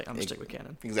was just like, I'm gonna stick with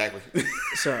Canon. Exactly.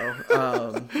 So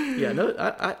yeah, no,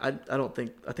 I don't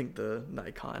think I think the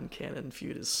Nikon Canon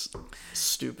feud is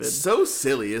stupid. So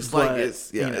silly. It's But, like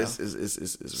it's you know, it's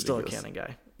Still a ridiculous. Canon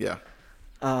guy. Yeah.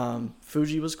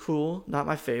 Fuji was cool. Not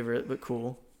my favorite, but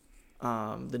cool.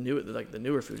 The newer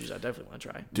Fujis I definitely want to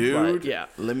try. Dude, but, yeah.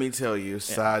 Let me tell you.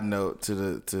 Side note to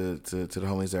the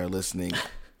homies that are listening.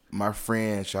 My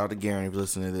friend, shout out to Garen if you're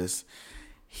listening to this.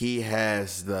 He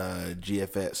has the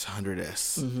GFX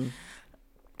 100S. Mm-hmm.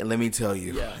 And let me tell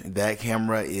you, that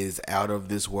camera is out of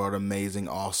this world, amazing,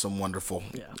 awesome, wonderful.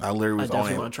 Yeah. I literally was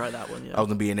definitely want to try that one. Yeah. I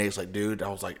was in B&H like, dude, I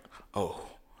was like, oh,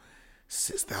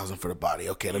 6,000 for the body.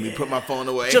 Okay, let me put my phone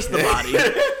away. Just the body.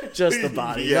 Just the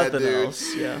body. Yeah, Nothing dude.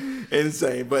 else. Yeah.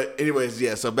 Insane. But anyways,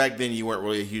 yeah. So back then you weren't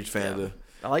really a huge fan of the.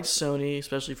 I like Sony,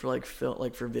 especially for like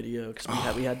for video, because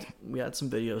we had some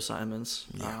video assignments.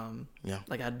 Yeah.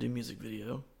 Like I had to do music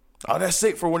video. Oh, that's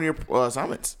sick for one of your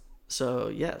assignments. So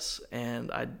yes, and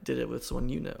I did it with someone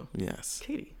you know. Yes.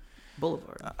 Katie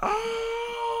Boulevard.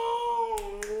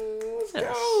 Oh, let's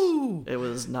Yes. go. It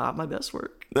was not my best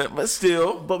work, But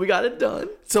still. but we got it done.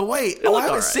 So wait, I looked haven't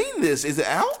alright. seen this. Is it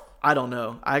out? I don't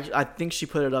know. I think she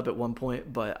put it up at one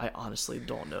point, but I honestly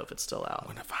don't know if it's still out.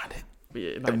 I'm gonna find it.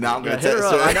 It I'm not gonna hit her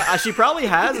text up. her. I know, she probably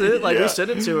has it. Like Yeah. we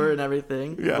sent it to her and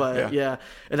everything. Yeah, But yeah.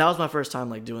 and that was my first time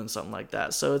like doing something like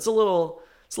that. So it's a little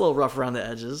rough around the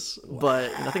edges. But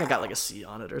I think I got like a C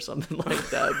on it or something like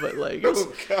that. But like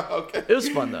Okay. it was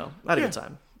fun though. I had a good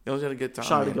time. It was had a good time.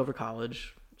 Shot to man. Gopher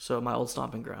College. So my old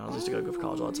stomping grounds. I used to go to Gopher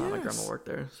College all the time. My grandma worked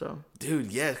there. So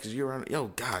Dude, yeah, because you're around. Yo,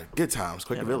 God, good times.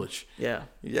 Quaker man. Village. yeah.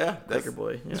 Yeah, that's Quaker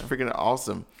boy. Yeah. It's freaking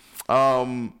awesome.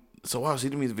 So wow, she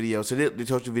did music video. So they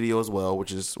told you video as well,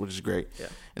 which is great. Yeah.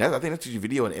 And I think that's your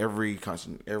video in every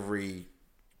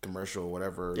commercial,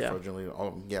 whatever.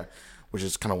 Yeah. Which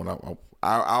is kind of what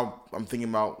I'm thinking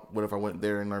about. What if I went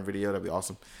there and learned video? That'd be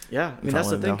awesome. Yeah. I mean If that's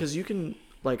the wanted thing to. because you can.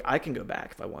 Like I can go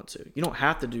back if I want to. You don't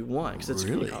have to do one because it's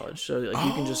Really? community college. So like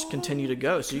you can just continue to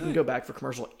go. So you can go back for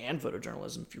commercial and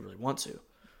photojournalism if you really want to.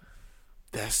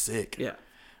 That's sick. Yeah.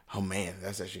 Oh man,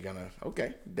 that's actually gonna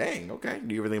okay. Dang. Okay.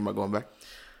 Do you ever think about going back?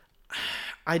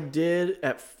 I did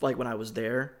at like when I was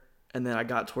there, and then I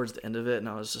got towards the end of it, and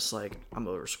I was just like, I'm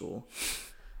over school,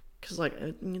 because like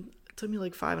it took me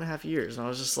like 5.5 years, and I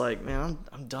was just like, man,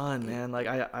 I'm done, man. Like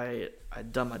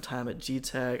I'd done my time at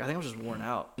G-Tech. I think I was just worn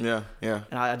out. Yeah. Yeah.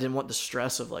 And I didn't want the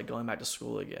stress of like going back to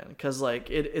school again, because like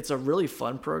it's a really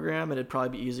fun program, and it'd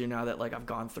probably be easier now that like I've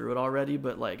gone through it already.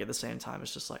 But like at the same time,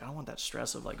 it's just like I don't want that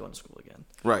stress of like going to school again.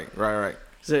 Right.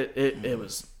 'Cause it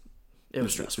was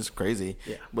stressful. It's crazy.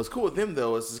 Yeah. What's cool with them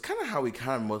though is kind of how we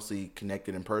kind of mostly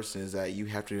connected in person is that you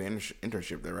have to do an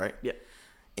internship there, right? Yeah.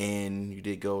 And you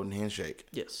did Golden Handshake.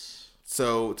 Yes.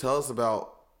 So tell us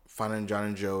about finding John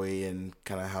and Joey and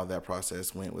kind of how that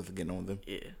process went with getting on with them.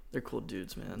 Yeah, they're cool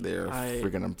dudes, man. They're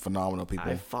freaking phenomenal people.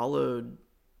 I followed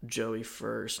Joey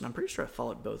first, and I'm pretty sure I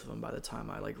followed both of them by the time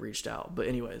I like reached out. But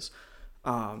anyways,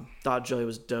 thought Joey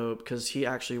was dope because he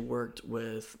actually worked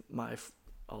with my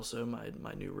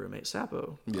new roommate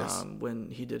Sapo. Yes. When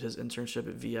he did his internship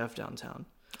at VF downtown.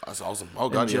 That's awesome. Oh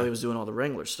And God, Joey yeah. was doing all the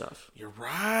Wrangler stuff. You're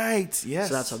right. Yes.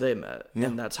 So that's how they met, Yeah.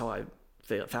 and that's how I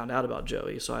found out about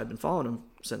Joey. So I've been following him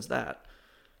since that,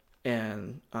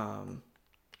 and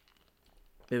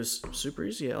it was super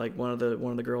easy. Like one of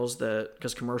the girls that,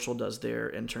 because Commercial does their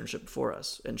internship for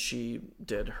us, and she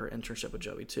did her internship with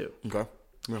Joey too. Okay.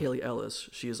 Yeah. Haley Ellis,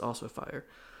 she is also fire.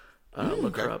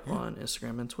 Look her up on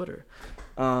Instagram and Twitter.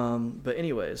 But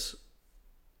anyways,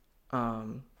 I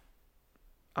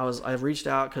reached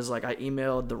out because like I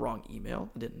emailed the wrong email.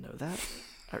 I didn't know that.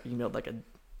 I emailed like an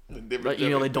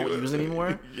email they don't use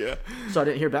anymore. Yeah. So I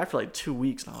didn't hear back for like 2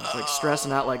 weeks, and I was like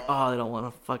stressing out, like, oh, they don't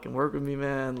want to fucking work with me,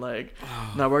 man. Like,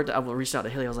 and I reached out to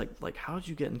Haley. I was like, how did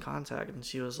you get in contact? And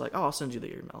she was like, oh, I'll send you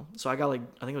the email. So I got like,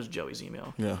 I think it was Joey's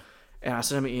email. Yeah. And I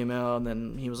sent him an email, and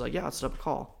then he was like, yeah, let's set up a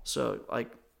call. So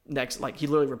like he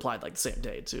literally replied like the same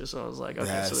day too. So I was like, okay,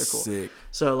 That's so they're cool. sick.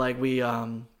 So like we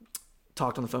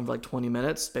talked on the phone for like 20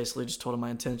 minutes. Basically, just told him my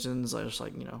intentions. I just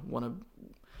like want to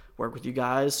work with you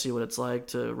guys, see what it's like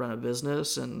to run a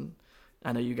business, and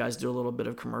I know you guys do a little bit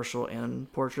of commercial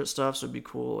and portrait stuff, so it'd be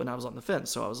cool. And I was on the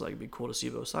fence, so I was like, it'd be cool to see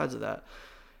both sides of that.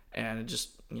 and it just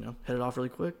hit it off really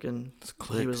quick. And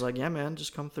he was like, "Yeah, man,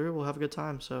 just come through. We'll have a good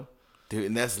time." So. Dude,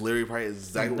 and that's literally probably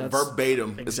exactly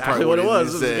verbatim. Exactly what it was.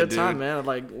 It was a good time, man.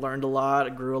 I learned a lot. I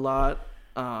grew a lot.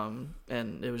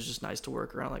 And it was just nice to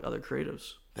work around other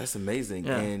creatives. That's amazing.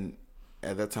 Yeah. And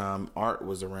at that time, Art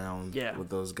was around with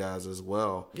those guys as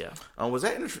well. Yeah. Was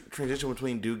that in the transition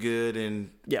between Do Good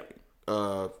and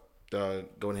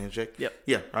Golden Handshake? Yep.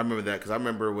 Yeah, I remember that because I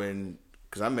remember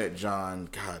because I met John,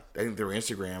 I think through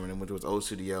Instagram, and then went to his old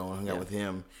studio and hung out with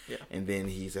him. Yeah. And then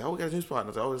he said, "Oh, we got a new spot." And I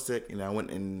was like, "Oh, it's sick." I went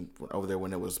over there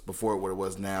when it was before what it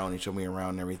was now, and he showed me around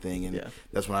and everything. And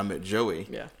that's when I met Joey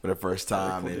for the first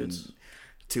time. Cool and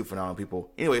two phenomenal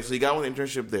people. Anyway, so you got one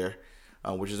internship there,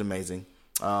 which is amazing.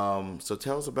 So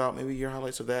tell us about maybe your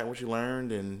highlights of that, and what you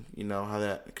learned, and how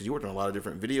that, because you worked on a lot of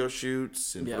different video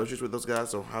shoots and photo shoots with those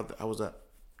guys. So how was that?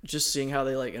 Just seeing how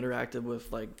they interacted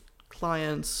with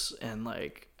clients and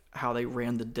how they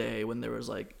ran the day when there was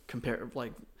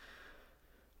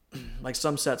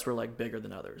some sets were bigger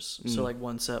than others. So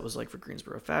one set was for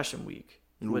Greensboro Fashion Week,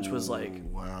 which was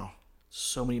wow,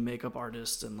 so many makeup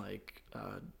artists and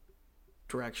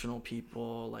directional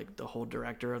people, the whole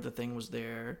director of the thing was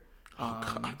there.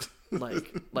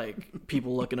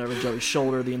 People looking over Joey's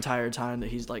shoulder the entire time that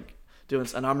he's doing,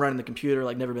 and I'm running the computer,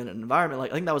 never been in an environment. I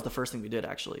think that was the first thing we did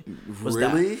actually.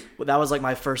 Really? That was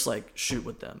my first shoot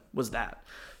with them was that.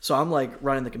 So I'm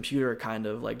running the computer kind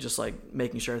of just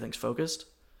making sure everything's focused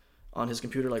on his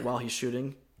computer while he's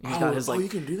shooting. He's got his you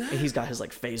can do that? And he's got his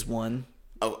phase one.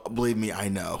 Oh, believe me, I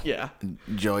know. Yeah.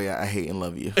 Joey, I hate and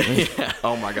love you. Yeah.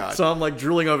 Oh my God. So I'm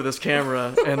drooling over this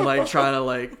camera and trying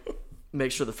to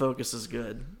make sure the focus is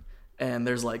good. And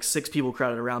there's 6 people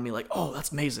crowded around me oh,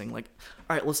 that's amazing. All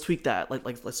right, let's tweak that.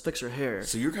 Let's fix her hair.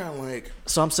 So you're kind of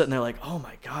So I'm sitting there oh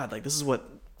my God, this is what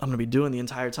I'm going to be doing the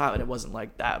entire time. And it wasn't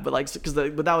like that. But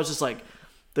but that was just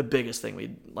the biggest thing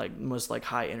we most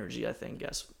high energy, I think,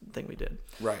 thing we did.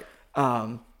 Right.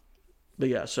 But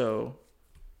yeah, so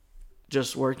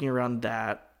just working around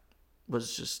that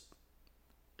was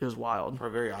it was wild.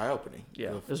 Probably very eye-opening.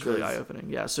 Yeah, it was really eye-opening.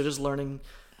 Yeah, so just learning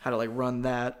how to run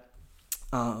that,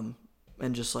 and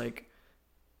just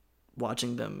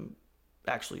watching them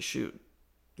actually shoot.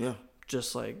 Yeah.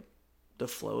 Just the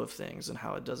flow of things and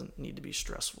how it doesn't need to be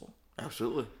stressful.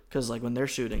 Absolutely. Because when they're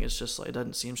shooting, it's just it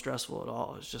doesn't seem stressful at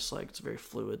all. It's just it's very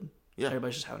fluid. Yeah.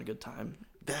 Everybody's just having a good time.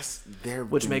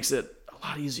 Which makes it a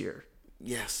lot easier.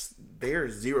 Yes,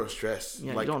 there's zero stress.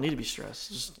 Yeah, you don't need to be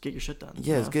stressed. Just get your shit done.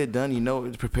 Yeah, it's get it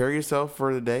done. Prepare yourself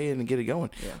for the day and get it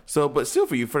going. Yeah. So, but still,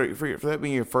 for you, for that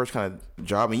being your first kind of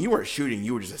job, and you weren't shooting,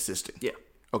 you were just assisting. Yeah.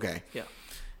 Okay. Yeah.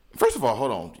 First of all,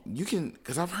 hold on. You can,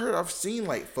 because I've seen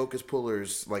focus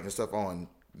pullers and stuff on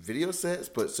video sets,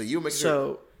 but so you make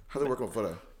sure how they work on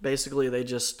photo. Basically, they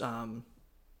just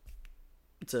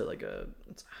it's I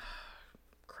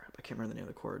can't remember the name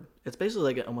of the cord. It's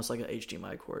basically almost like an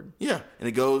HDMI cord. Yeah, and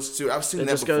it goes to, I've seen that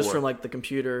before. It just goes from the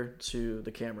computer to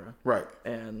the camera. Right.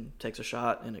 And takes a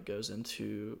shot, and it goes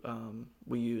into,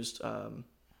 we used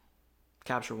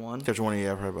Capture One. Capture One,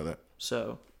 yeah, I've heard about that.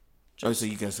 So. So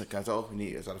you can you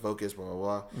need it's out of focus, blah, blah,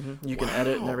 blah. Mm-hmm. You can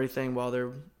edit and everything while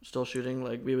they're still shooting.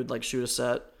 We would shoot a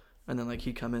set, and then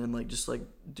he'd come in and just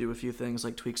do a few things,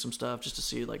 tweak some stuff just to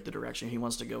see the direction he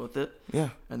wants to go with it. Yeah.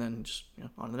 And then just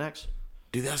on to the next.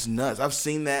 Dude, that's nuts. I've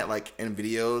seen that in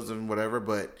videos and whatever,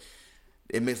 but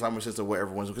it makes a lot more sense of what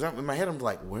everyone's, because in my head I'm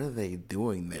what are they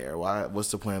doing there?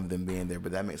 What's the point of them being there?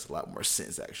 But that makes a lot more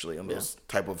sense actually on those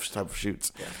type of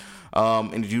shoots. Yeah.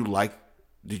 And did you like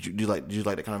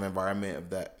that kind of environment of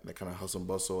that kind of hustle and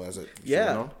bustle as it?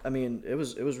 Yeah, I mean it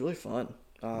was really fun,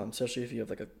 especially if you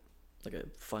have a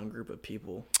fun group of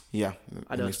people. Yeah,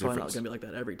 I know it's probably not gonna be like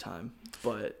that every time,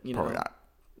 but probably not.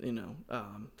 I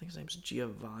think his name's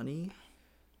Giovanni.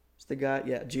 It's the guy.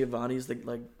 Yeah, Giovanni's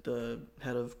the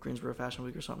head of Greensboro Fashion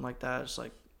Week or something like that. It's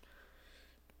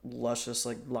luscious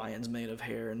lion's mane of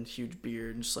hair and huge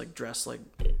beard and just dressed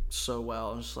so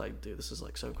well. And just dude, this is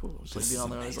so cool. Just being on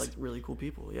there with these really cool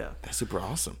people. Yeah, that's super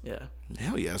awesome. Yeah,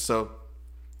 hell yeah. So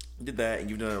you did that,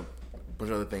 and you've done a bunch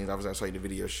of other things. Obviously, I saw you the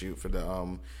video shoot for the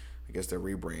I guess their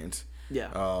rebrand. Yeah.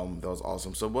 That was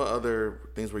awesome. So what other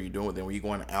things were you doing with them? Were you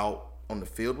going out on the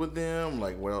field with them?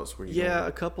 What else were you doing? Yeah,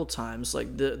 a couple times.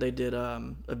 They did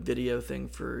a video thing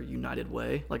for United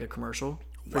Way, a commercial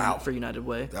for United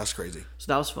Way. That's crazy.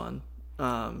 So that was fun.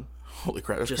 Holy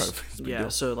crap, that's yeah,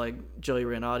 so Joey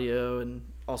ran audio and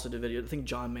also did video. I think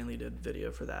John mainly did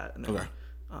video for that. And then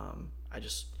I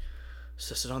just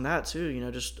assisted on that too,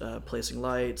 just placing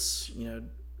lights,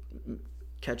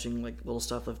 catching little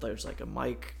stuff if there's a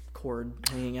mic cord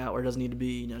hanging out where it doesn't need to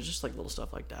be, just little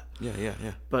stuff like that. Yeah.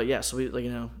 But yeah, so we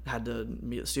had to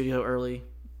meet at the studio early,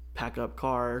 pack up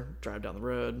car, drive down the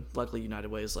road. Luckily, United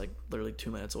Way is like literally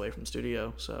 2 minutes away from the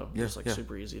studio, so it's like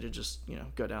super easy to just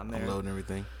go down there, unload and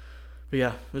everything. But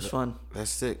yeah, it was fun.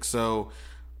 That's sick. So,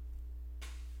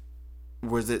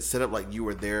 was it set up like you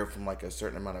were there from like a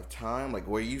certain amount of time? Like,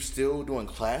 were you still doing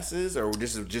classes, or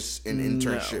this is just an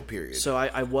internship period? So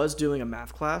I was doing a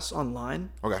math class online.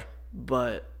 Okay.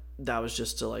 But that was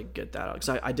just to like get that out,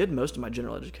 because I did most of my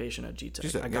general education at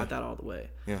GTech. I got that all the way.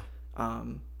 Yeah.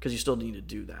 Because you still need to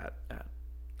do that.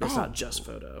 It's not just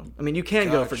photo. I mean, you can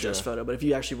go for just photo, but if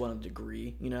you actually want a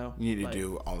degree, you need to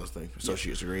do all this thing,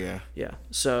 associate's degree. Yeah. Yeah.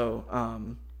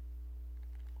 So,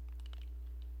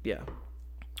 yeah.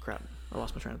 Crap. I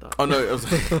lost my train of thought. Oh no, it was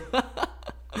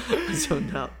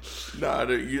zoned out.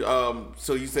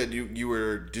 So you said you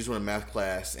were just doing a math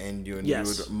class, and you would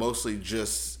mostly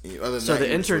just other than so that,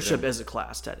 the internship is a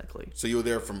class technically. So you were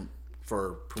there for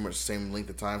pretty much the same length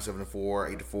of time, 7 to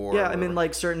 4, 8 to 4. Yeah, I mean,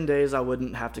 like certain days I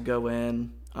wouldn't have to go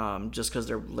in, just because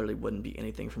there literally wouldn't be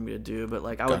anything for me to do. But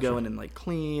like I would go in and like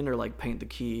clean or like paint the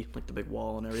key, like the big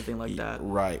wall and everything like that.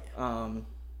 Right.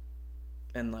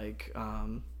 And like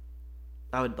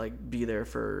I would like be there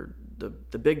for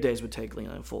the big days would take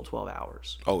a full 12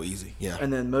 hours. Oh, easy. Yeah.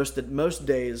 And then most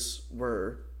days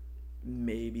were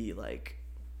maybe like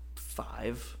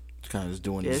 5. Kind of just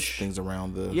doing these things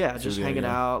around the just hanging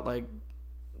out, like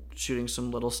shooting some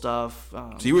little stuff.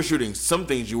 So you were shooting some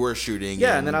things. You were shooting.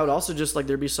 Yeah, and then I would also just like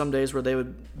there'd be some days where they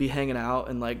would be hanging out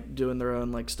and like doing their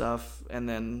own like stuff, and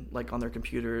then like on their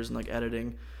computers and like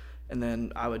editing, and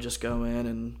then I would just go in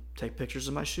and take pictures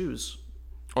of my shoes.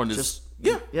 On this, just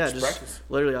practice.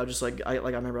 Literally, I was just like I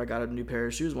remember I got a new pair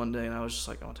of shoes one day, and I was just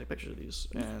like, I want to take pictures of these,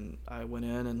 and I went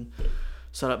in and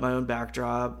set up my own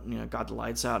backdrop, got the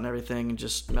lights out and everything, and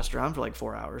just messed around for like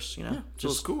 4 hours, So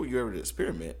it's cool you ever did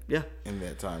experiment. Yeah. In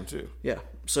that time too. Yeah.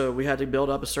 So we had to build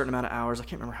up a certain amount of hours. I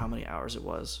can't remember how many hours it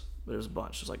was, but it was a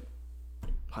bunch. It was like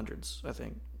hundreds, I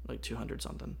think, like 200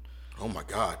 something. Oh my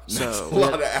God. That's so a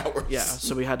lot of hours. Yeah.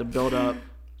 So we had to build up.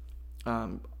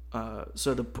 So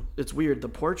it's weird. The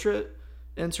portrait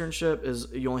internship is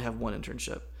you only have one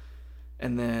internship.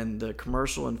 And then the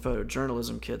commercial and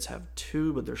photojournalism kids have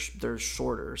 2, but they're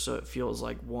shorter, so it feels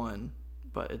like 1,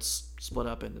 but it's split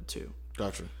up into 2.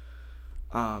 Gotcha.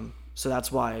 So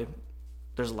that's why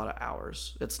there's a lot of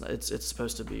hours. It's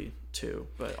supposed to be 2,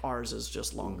 but ours is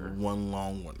just longer. One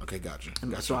long one. Okay, gotcha.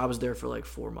 So I was there for like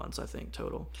 4 months, I think,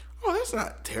 total. Oh, that's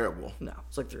not terrible. No,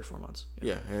 it's like 3 or 4 months.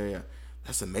 Yeah.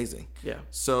 That's amazing. Yeah.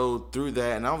 So through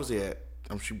that, and obviously,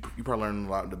 I'm sure you probably learned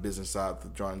a lot of the business side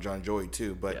of John Joy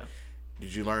too, but. Yeah.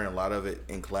 Did you learn a lot of it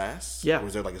in class? Yeah. Or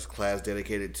was there like a class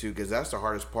dedicated to? Because that's the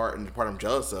hardest part, and the part I'm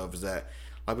jealous of is that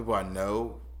a lot of people I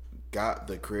know got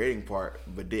the creating part,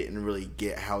 but didn't really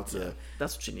get how to. Yeah,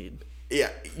 that's what you need. Yeah,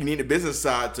 you need the business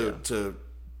side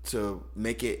to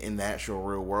make it in the actual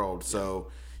real world.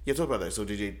 So yeah, talk about that. So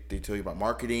did they tell you about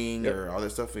marketing or all that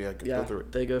stuff? Yeah, go through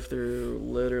it. They go through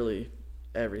literally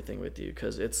everything with you,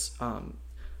 because it's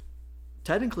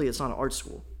technically it's not an art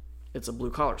school, it's a blue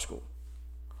collar school.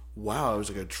 Wow, it was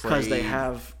like a trade.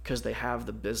 Because they have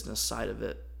the business side of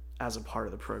it as a part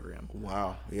of the program.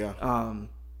 Wow, yeah. I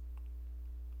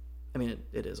mean,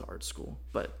 it is art school,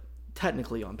 but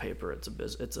technically on paper it's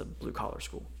a blue collar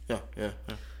school. Yeah.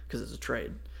 Because it's a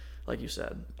trade, like you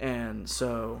said, and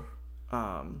so,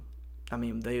 I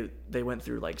mean, they went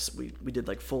through like we did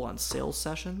like full on sales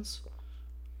sessions,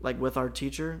 like with our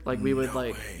teacher. Like we would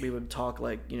we would talk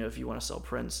like if you want to sell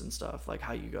prints and stuff, like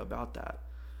how you go about that.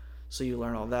 So you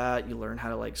learn all that. You learn how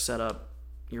to like set up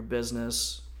your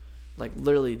business, like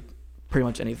literally pretty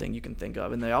much anything you can think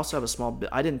of. And they also have a small.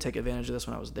 I didn't take advantage of this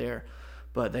when I was there,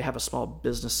 but they have a small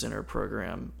business center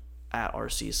program at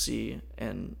RCC.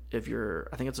 And if you're,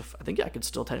 I think I could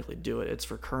still technically do it. It's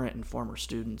for current and former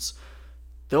students.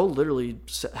 They'll literally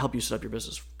help you set up your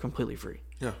business completely free.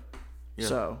 Yeah.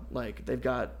 So like they've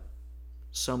got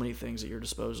so many things at your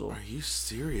disposal. Are you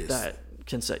serious? That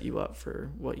can set you up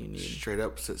for what you need. Straight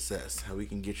up success. How we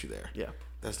can get you there. Yeah.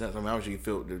 That's not. I mean, obviously, you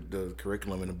feel the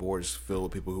curriculum and the board is filled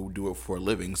with people who do it for a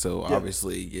living. So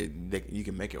obviously, you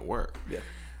can make it work. Yeah.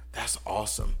 That's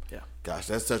awesome. Yeah. Gosh,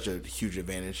 that's such a huge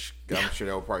advantage. I'm sure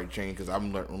that will probably change because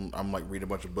I'm like reading a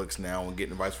bunch of books now and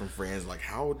getting advice from friends. Like,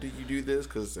 how do you do this?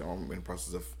 Because I'm in the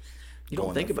process of. You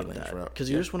don't think about that because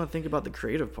you just want to think about the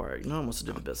creative part. No one wants to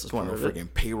do the business part of it.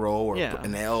 Freaking payroll or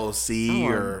an LLC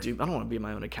I don't want to be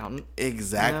my own accountant.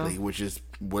 Exactly, which is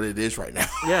what it is right now.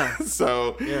 Yeah.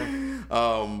 So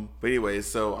but anyway,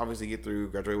 so obviously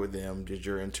graduate with them, did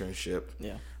your internship.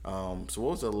 Yeah. So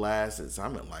what was the last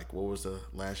assignment like? What was the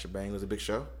last shebang? Was it a big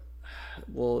show?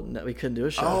 Well, no, we couldn't do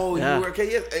a show. Oh, you were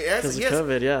okay. Yes, because of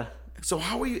COVID. Yeah. So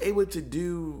how were you able to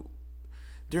do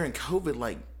during COVID,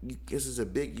 like this is a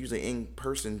big usually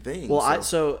in-person thing. Well,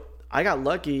 so I got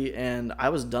lucky and I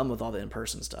was done with all the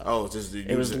in-person stuff. Oh,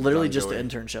 it was literally just the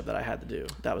internship that I had to do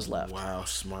that was left. Wow,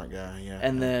 smart guy. Yeah.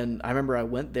 And then I remember I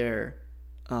went there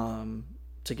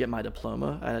to get my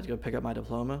diploma. I had to go pick up my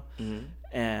diploma,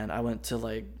 and I went to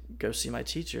like go see my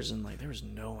teachers, and like there was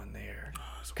no one there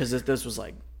because this was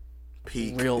like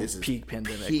peak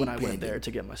pandemic when I went there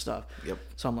to get my stuff. Yep.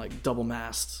 So I'm like double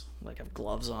masked, like I have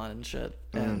gloves on and shit,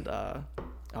 and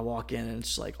I walk in and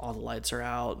it's like all the lights are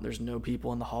out. There's no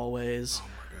people in the hallways. Oh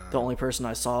my God. The only person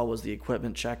I saw was the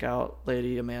equipment checkout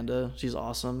lady, Amanda. She's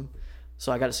awesome.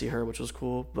 So I got to see her, which was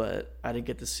cool, but I didn't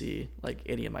get to see like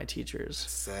any of my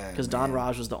teachers. Because Don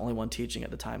Raj was the only one teaching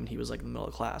at the time, and he was like in the middle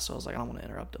of class. So I was like, I don't want to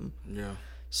interrupt him. Yeah.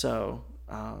 So,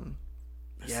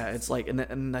 it's like,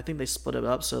 and I think they split it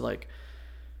up. So like,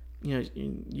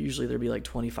 usually there'd be like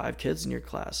 25 kids in your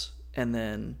class, and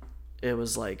then it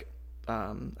was like,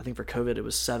 I think for COVID it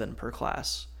was 7 per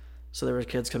class. So there were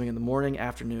kids coming in the morning,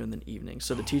 afternoon, and then evening.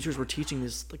 So the teachers were teaching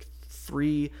these like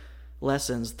 3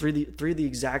 lessons, three the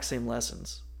exact same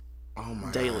lessons. Oh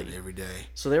my daily. God, every day.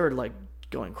 So they were like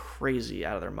going crazy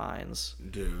out of their minds.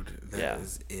 Dude, that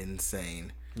is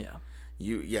insane. Yeah.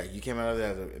 You came out of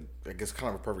that I guess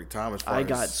kind of a perfect time as far I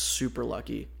got super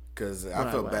lucky. Because I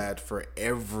felt bad for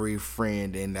every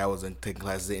friend and that wasn't taking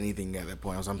classes or anything at that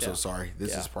point. I'm so sorry.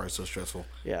 This is probably so stressful.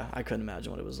 Yeah, I couldn't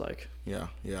imagine what it was like. Yeah.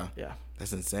 Yeah.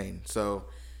 That's insane. So,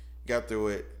 got through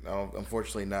it.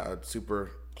 Unfortunately, not a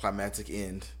super climactic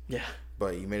end. Yeah.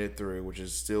 But you made it through, which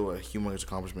is still a humongous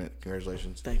accomplishment.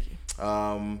 Congratulations. Thank you.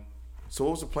 So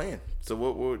what was the plan? So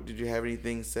what did you have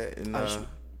anything set in? I just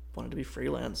wanted to be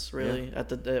freelance, really.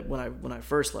 Yeah. When I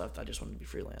first left, I just wanted to be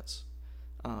freelance.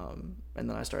 And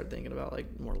then I started thinking about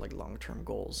like more like long-term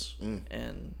goals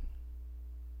and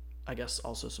I guess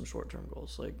also some short-term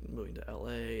goals, like moving to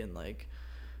LA and like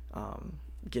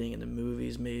getting into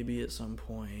movies maybe at some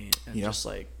point, and just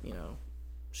like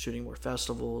shooting more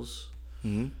festivals,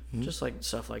 just like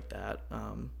stuff like that.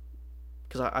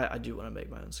 Because I do want to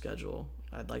make my own schedule.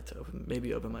 I'd like to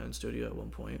open my own studio at one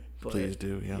point. But, please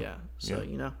do, yeah. Yeah. So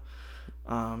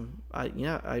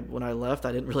when I left,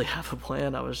 I didn't really have a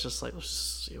plan. I was just like, let's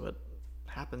just see what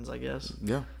happens, I guess.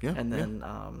 Yeah. And then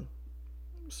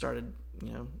started,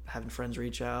 having friends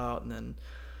reach out, and then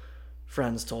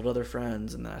friends told other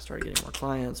friends, and then I started getting more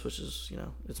clients, which is,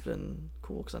 it's been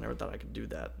cool because I never thought I could do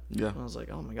that. Yeah. And I was like,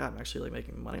 oh my God, I'm actually like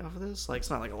making money off of this. Like, it's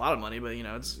not like a lot of money, but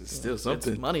it's still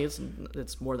something. It's money.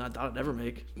 It's more than I thought I'd ever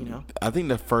make. I think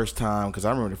the first time, because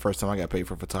I remember the first time I got paid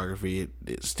for photography,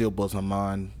 it still blows my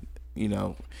mind,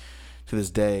 to this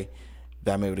day,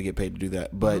 that I'm able to get paid to do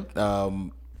that. But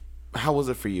how was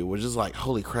it for you? Was it just like,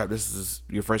 holy crap, this is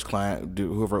your first client,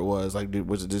 whoever it was? Like,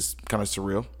 was it just kind of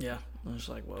surreal? Yeah. I was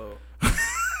like, whoa.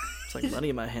 It's like money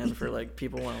in my hand for like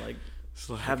people want to like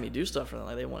have me do stuff for them.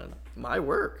 Like they want my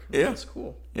work. Yeah. That's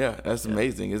cool. Yeah, that's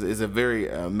amazing. It's a very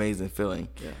amazing feeling.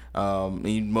 Yeah. And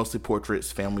you mostly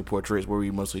portraits, family portraits. What were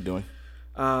you mostly doing?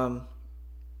 I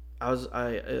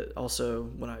also,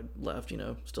 when I left,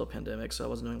 still a pandemic, so I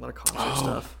wasn't doing a lot of concert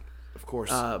stuff. Of course.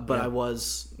 But I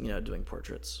was, doing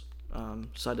portraits.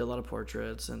 So I did a lot of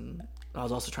portraits, and I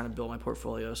was also trying to build my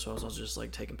portfolio. So I was also just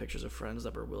like taking pictures of friends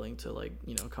that were willing to like,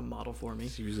 come model for me.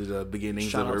 It's usually the beginnings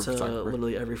Shout of out to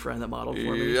literally every friend that modeled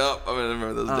for me. Yep, I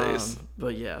remember those days.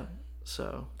 But yeah,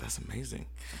 so that's amazing.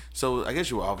 So I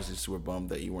guess you were obviously super bummed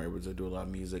that you weren't able to do a lot of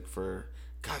music for.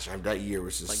 Gosh, that year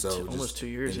was just like almost 2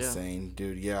 years, insane,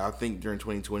 dude. Yeah, I think during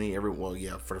 2020,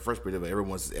 for the first bit of it,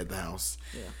 everyone was at the house.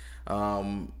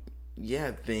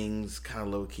 Yeah. Things kind of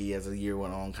low key as the year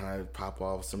went on, kind of pop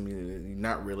off. Some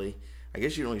not really. I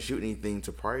guess you don't really shoot anything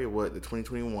to probably the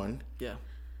 2021. Yeah.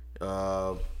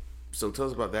 So tell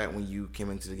us about that when you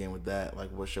came into the game with that. Like,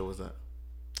 what show was that?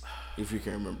 If you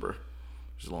can remember,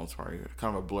 it's a long story,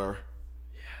 kind of a blur.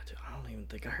 Yeah, dude, I don't even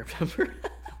think I remember.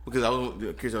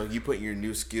 Because you put your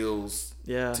new skills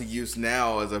to use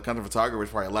now as a content photographer is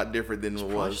probably a lot different than it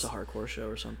was. Just a hardcore show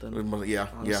or something. Yeah,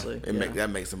 honestly, that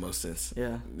makes the most sense.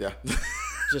 Yeah.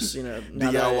 Just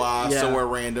DIY somewhere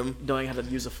random. Knowing how to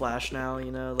use a flash now,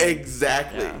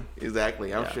 Exactly.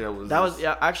 I'm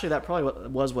sure actually that probably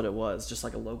was what it was. Just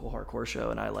like a local hardcore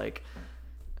show, and I like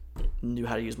knew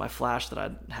how to use my flash that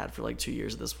I'd had for like 2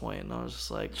 years at this point, and I was just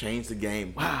like, changed the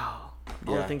game. Wow,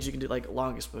 all the things you can do, like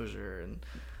long exposure and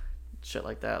shit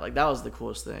like that. Like that was the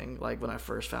coolest thing. Like when I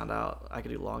first found out I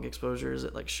could do long exposures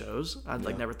at like shows, I'd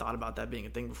like never thought about that being a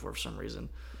thing before for some reason.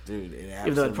 Dude,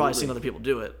 even though I'd probably seen other people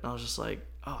do it, I was just like,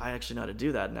 oh, I actually know how to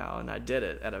do that now, and I did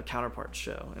it at a Counterpart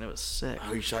show, and it was sick.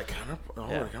 Oh, you shot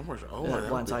Counterpart? Counterpart.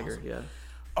 Blind Tiger. Awesome. Yeah.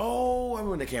 Oh, I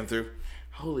remember when they came through.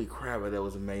 Holy crap, that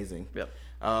was amazing. Yep.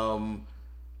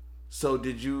 So do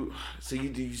you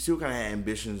still kind of have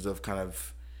ambitions of kind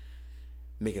of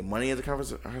making money as a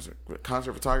concert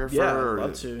photographer? Yeah, I'd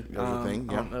love to. I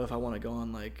don't know if I want to go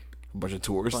on like a bunch of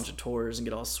tours and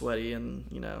get all sweaty and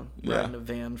ride in a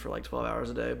van for like 12 hours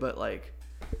a day, but like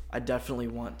I definitely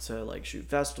want to like shoot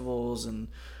festivals and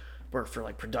work for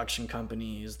like production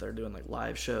companies that are doing like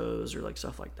live shows or like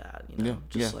stuff like that,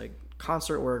 like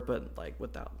concert work, but like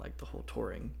without like the whole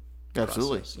touring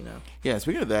absolutely process, Yeah,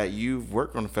 speaking of that, you've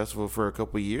worked on a festival for a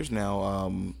couple of years now.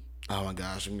 Oh my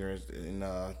gosh, I'm in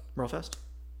Merlefest.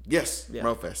 Yes, yeah.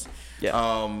 Merlefest. Yeah.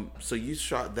 So you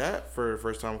shot that for the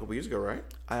first time a couple years ago, right?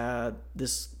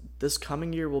 This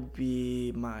coming year will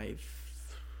be my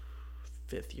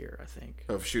 5th year, I think,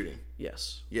 of shooting.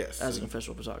 Yes. As an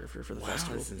official photographer for the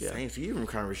festival. That's insane. So you even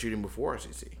kind of were shooting before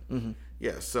RCC. Mm-hmm.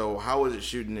 Yeah. So how was it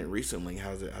shooting it recently?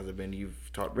 How's it been?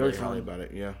 You've talked really highly about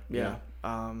it. Yeah.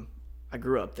 I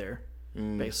grew up there.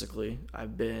 Basically,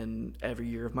 I've been every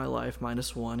year of my life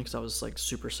minus one because I was like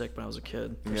super sick when I was a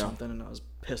kid or something, and I was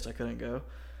pissed I couldn't go.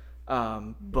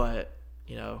 But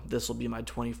this will be my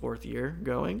 24th year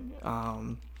going.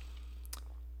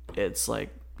 It's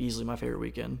like easily my favorite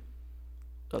weekend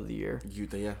of the year.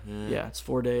 Yeah, it's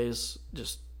 4 days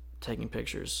just taking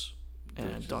pictures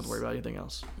and don't worry about anything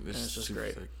else. And it's just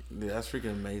great. That's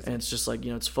freaking amazing. And it's just like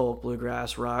it's folk,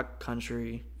 bluegrass, rock,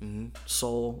 country,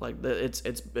 soul. Like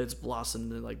it's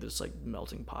blossomed into like this like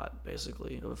melting pot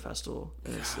basically of a festival.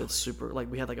 And it's super. Like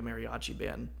we had like a mariachi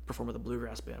band perform with a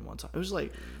bluegrass band one time. It was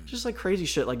like just like crazy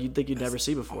shit like you'd think you'd never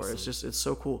see before. Awesome. It's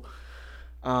so cool.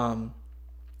 And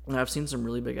I've seen some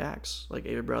really big acts like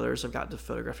Avett Brothers. I've gotten to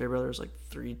photograph Avett Brothers like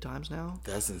 3 times now.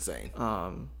 That's insane.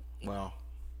 Wow.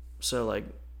 So like,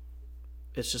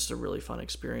 it's just a really fun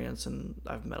experience, and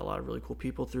I've met a lot of really cool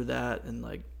people through that, and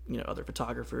like other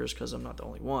photographers because I'm not the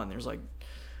only one. There's like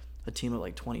a team of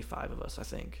like 25 of us, I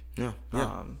think. Yeah.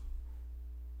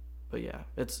 But yeah,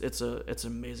 it's an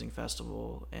amazing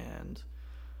festival, and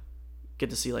get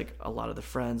to see like a lot of the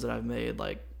friends that I've made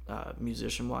like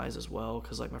musician wise as well,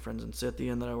 because like my friends in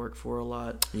Scythian that I work for a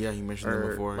lot. Yeah, you mentioned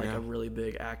them before. Like a really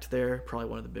big act there, probably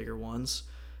one of the bigger ones.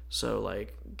 So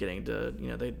like getting to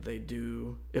they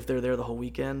do, if they're there the whole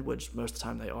weekend, which most of the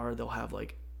time they are, they'll have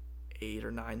like 8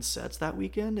 or 9 sets that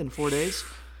weekend in 4 days.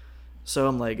 So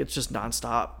I'm like, it's just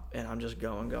nonstop, and I'm just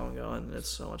going, and it's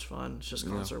so much fun. It's just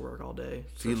concert work all day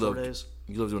for 4 days.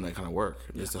 You love doing that kind of work.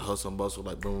 Just the hustle and bustle,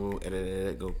 like boom,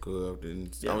 edit, go up,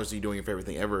 and obviously you're doing your favorite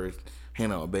thing ever,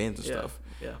 hang out with bands and stuff.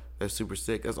 Yeah, that's super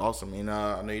sick. That's awesome. And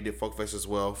I know you did Folk Fest as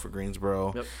well for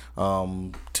Greensboro.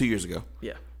 2 years ago.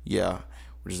 Yeah,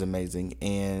 which is amazing.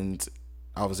 And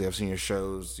obviously, I've seen your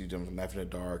shows. You've done Knife in the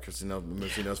Dark. I've seen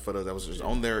those photos. That was just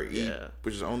on their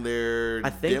which is on their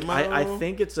demo. I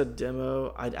think it's a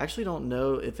demo. I actually don't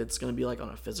know if it's going to be like on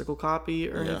a physical copy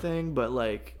or anything, but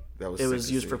like it was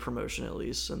used for promotion at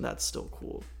least, and that's still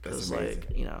cool. Because like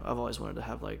I've always wanted to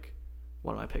have like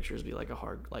one of my pictures be like a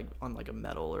hard like on like a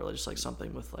metal or just like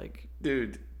something with like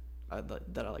that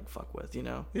I like fuck with.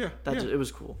 It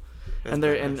was cool.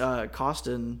 And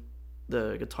Costin,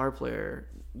 the guitar player,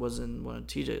 was in one of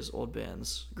TJ's old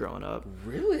bands growing up.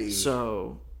 Really?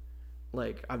 So,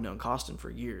 like, I've known Costin for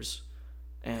years,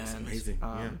 and that's amazing.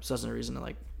 So that's the reason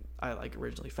that I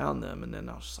originally found them, and then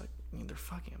I was just like, they're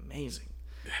fucking amazing.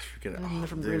 That's freaking awesome. They're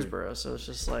from Greensboro, so it's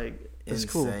just like it's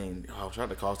insane. Cool. Oh, shout out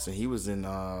to Costin. He was in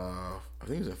I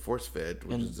think he was in Force Fed.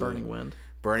 In Burning Wind.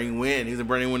 Burning Wind. He was in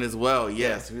Burning Wind as well.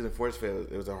 Yes, he was in Force Fed.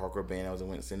 It was a hardcore band I was in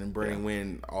Winston, and Burning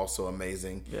Wind also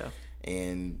amazing. Yeah.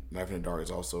 And Knife in the Dark is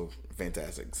also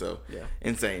fantastic. So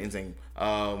insane.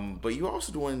 But you're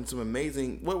also doing some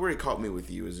amazing. What really caught me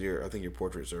with you is I think your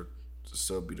portraits are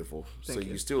so beautiful. Thank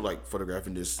you. You still like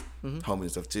photographing just home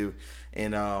and stuff too,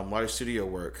 and a lot of studio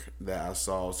work that I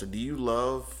saw. So do you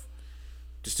love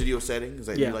the studio settings?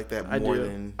 Do you like that more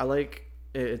than? I like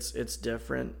it's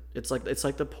different. It's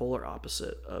like the polar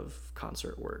opposite of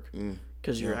concert work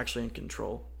because you're actually in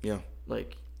control. Yeah,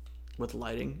 like with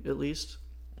lighting at least.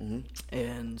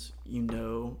 And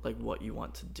like what you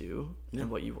want to do and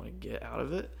what you want to get out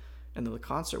of it. And then the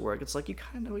concert work, it's like you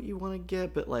kind of know what you want to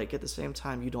get, but like at the same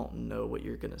time you don't know what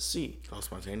you're gonna see. It's all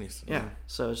spontaneous. Yeah.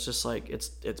 So it's just like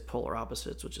it's polar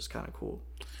opposites, which is kind of cool.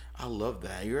 I love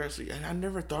that. You're actually, I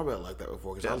never thought about it like that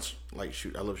before, because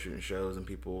I love shooting shows and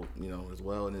people as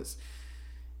well, and it's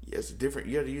different.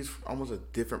 You have to use almost a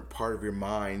different part of your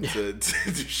mind to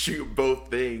shoot both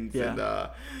things. Yeah.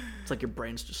 And it's like your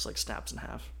brain's just like snaps in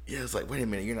half. Yeah, it's like, wait a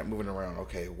minute, you're not moving around.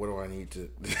 Okay, what do I need to?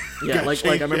 Yeah, like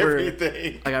I remember,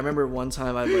 everything. Like I remember one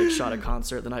time I shot a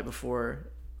concert the night before,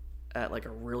 at like a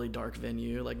really dark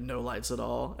venue, like no lights at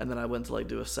all, and then I went to like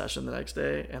do a session the next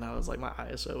day, and I was like, my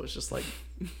ISO was just like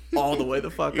all the way the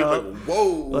fuck up. Like,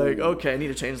 whoa! Like, okay, I need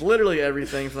to change literally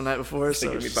everything from the night before.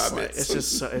 So it's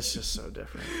just so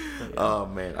different. But, yeah. Oh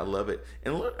man, I love it.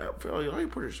 And look, I feel like all your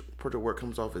portrait work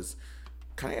comes off as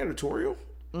kind of editorial.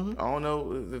 Mm-hmm. I don't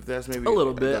know if that's maybe a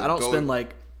little bit. I don't spend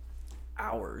like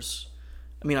hours.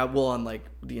 I mean, I will on like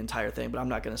the entire thing, but I'm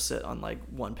not gonna sit on like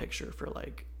one picture for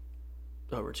like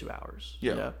over 2 hours.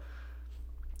 Yeah. You know?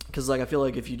 Because like I feel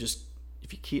like if you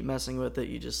keep messing with it,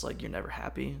 you just like you're never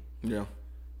happy. Yeah.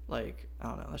 Like I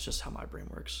don't know. That's just how my brain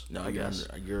works. No, I guess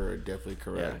you're definitely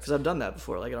correct. Yeah, because I've done that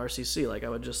before. Like at RCC, like I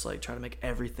would just like try to make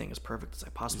everything as perfect as I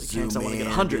possibly can because I want to get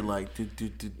 100. Like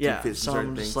yeah. So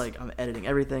I'm just like I'm editing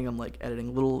everything. I'm like editing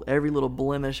every little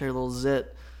blemish, every little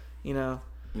zit, you know.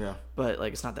 Yeah. But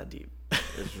like it's not that deep.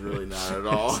 It's really not at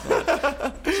all.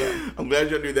 I'm glad you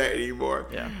don't do that anymore.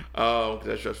 Yeah. Because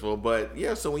that's stressful. But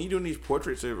yeah, so when you're doing these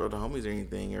portraits of the homies or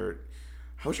anything, or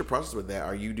how's your process with that?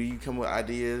 Do you come with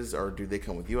ideas, or do they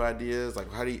come with you ideas?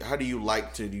 Like how do you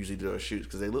like to usually do those shoots?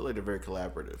 Because they look like they're very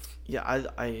collaborative. Yeah,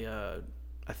 I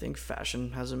think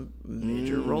fashion has a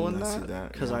major role in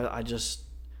that. Because a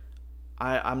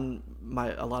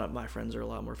lot of my friends are a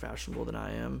lot more fashionable than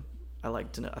I am. I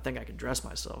like to know. I think I could dress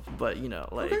myself, but you know,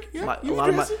 like okay,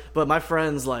 yeah, but my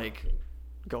friends like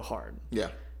go hard. Yeah.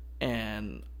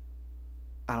 And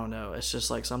I don't know. It's just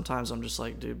like sometimes I'm just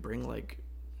like, dude, bring like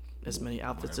as many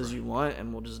outfits as you want,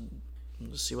 and we'll just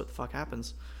see what the fuck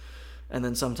happens. And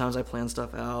then sometimes I plan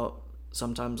stuff out.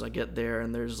 Sometimes I get there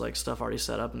and there's like stuff already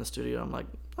set up in the studio. I'm like,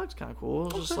 that's kind of cool.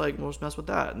 It's just like we'll just mess with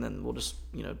that, and then we'll just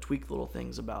tweak little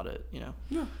things about it. Yeah.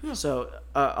 So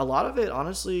a lot of it,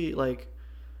 honestly, like.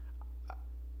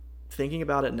 Thinking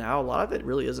about it now, a lot of it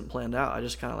really isn't planned out. I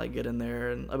just kind of like get in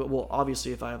there and well,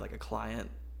 obviously if I have like a client,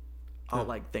 I'll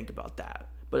like think about that.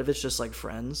 But if it's just like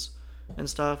friends and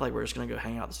stuff, like we're just gonna go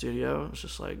hang out in the studio, it's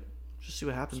just like just see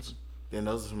what happens. And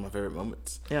those are some of my favorite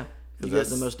moments. Yeah, you get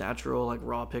the most natural, like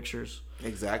raw pictures.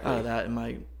 Exactly. Out of that, in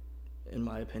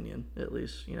my opinion, at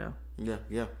least, Yeah.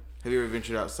 Have you ever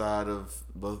ventured outside of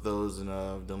both those and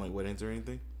done like weddings or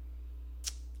anything?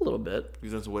 A little bit.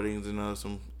 You've done some weddings and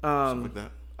some stuff like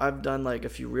that. I've done like a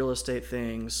few real estate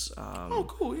things. Oh,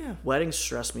 cool, yeah. Weddings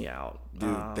stress me out.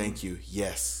 Dude, thank you.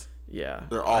 Yes. Yeah.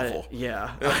 They're awful.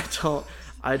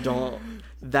 I don't.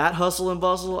 That hustle and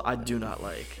bustle, I do not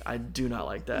like. I do not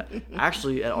like that.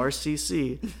 Actually, at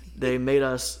RCC, they made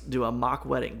us do a mock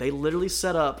wedding. They literally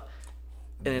set up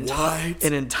an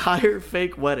entire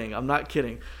fake wedding. I'm not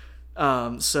kidding.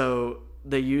 So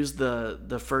they used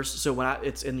the first. So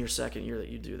it's in your second year that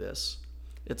you do this.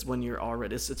 It's when you're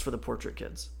already. It's for the portrait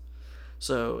kids.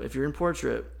 So if you're in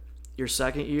portrait, your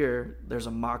second year there's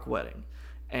a mock wedding,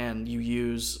 and you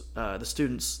use the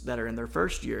students that are in their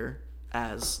first year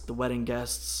as the wedding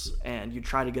guests, and you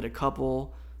try to get a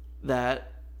couple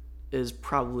that is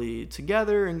probably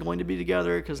together and going to be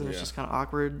together, because then it's just kind of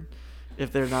awkward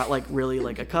if they're not like really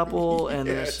like a couple, and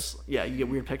then it's just you get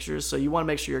weird pictures. So you want to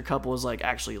make sure your couple is like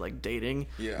actually like dating.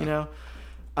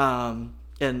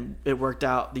 And it worked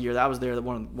out the year that I was there. That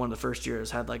one of the first years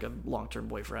had like a long-term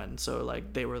boyfriend, so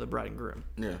like they were the bride and groom.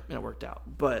 Yeah, and it worked out.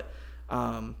 But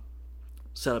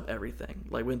set up everything.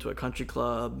 Like went to a country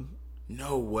club.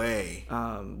 No way.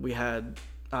 We had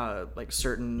like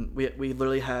certain. We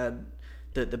literally had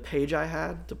the page I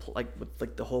had to with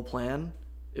like the whole plan.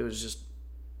 It was just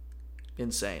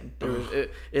insane.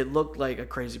 It looked like a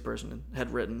crazy person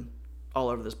had written all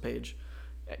over this page,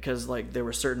 because like there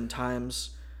were certain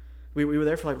times. We were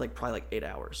there for like probably like 8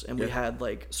 hours, and we had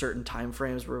like certain time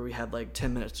frames where we had like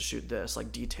 10 minutes to shoot this,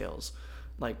 like details,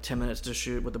 like 10 minutes to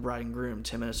shoot with the bride and groom,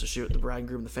 10 minutes to shoot with the bride and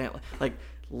groom, the family, like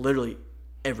literally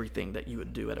everything that you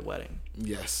would do at a wedding.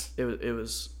 Yes. It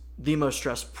was the most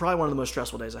stressful, probably one of the most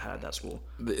stressful days I had at that school.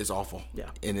 It's awful. Yeah.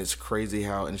 And it's crazy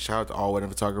how, and shout out to all wedding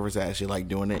photographers that actually like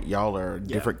doing it. Y'all are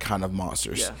different kind of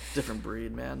monsters. Yeah, different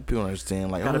breed, man. People don't understand.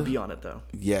 Like, gotta be on it though.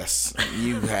 Yes,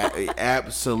 you have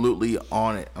absolutely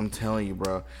on it. I'm telling you,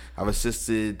 bro. I've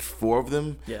assisted 4 of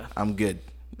them. Yeah. I'm good.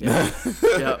 Yeah.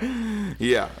 Yep.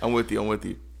 Yeah, I'm with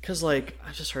you. Cause like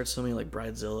I just heard so many like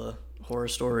Bridezilla horror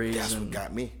stories. That's what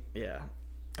got me. Yeah.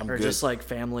 I'm or good. Just like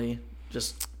family,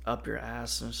 just up your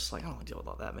ass, and it's just like I don't want to deal with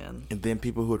all that, man. And then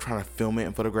people who are trying to film it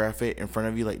and photograph it in front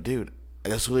of you, like, dude,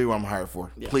 that's really what I'm hired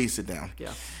for. Yeah. Please sit down.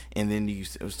 Yeah. And then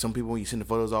some people, you send the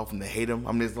photos off and they hate them.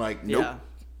 I'm just like, nope.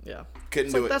 Yeah.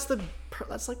 Couldn't do it.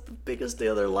 That's like the biggest day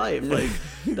of their life. Like,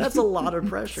 that's a lot of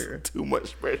pressure. Too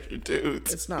much pressure,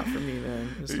 dude. It's not for me,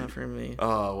 man. It's not for me.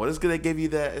 Well, it's good they gave you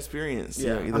that experience.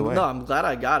 Yeah. Either way. No, I'm glad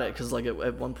I got it because like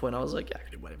at one point I was like, yeah, I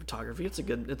could do wedding photography.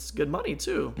 It's good money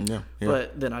too. Yeah.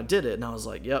 But then I did it and I was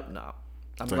like, yep, no.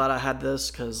 I'm glad I had this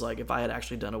because like if I had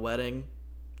actually done a wedding,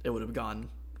 it would have gone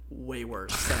way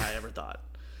worse than I ever thought.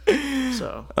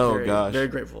 So very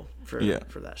grateful for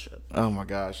that shit. Oh my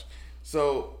gosh.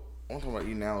 So I want to talk about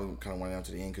you now. Kind of went down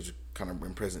to the end because you're kind of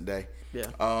in present day. Yeah.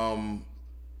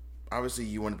 Obviously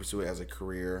you want to pursue it as a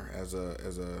career, as a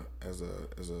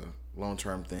long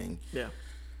term thing. Yeah.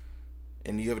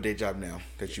 And you have a day job now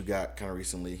that you got kind of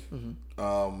recently.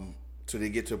 Mm-hmm. So they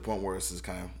get to a point where this is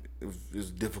kind of it's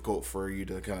difficult for you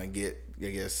to kind of get, I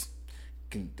guess,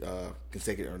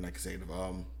 consecutive or not consecutive,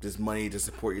 just money to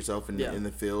support yourself in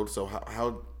the field. So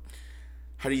how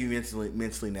do you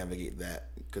mentally navigate that?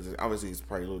 Because obviously it's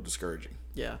probably a little discouraging.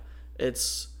 Yeah,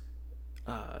 it's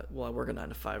I work a 9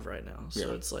 to 5 right now,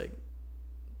 so it's like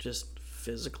just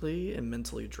physically and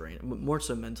mentally draining. More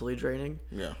so mentally draining.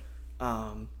 Yeah.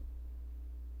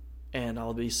 And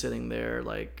I'll be sitting there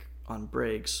like on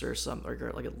breaks or something,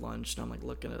 or like at lunch, and I'm like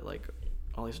looking at like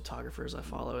all these photographers I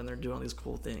follow, and they're doing all these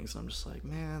cool things, and I'm just like,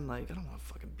 man, like I don't want to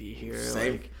fucking be here.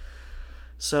 Same. Like,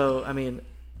 so I mean,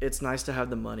 it's nice to have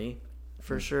the money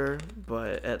for sure,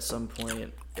 but at some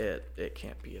point it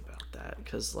can't be about that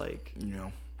because like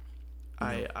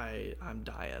I'm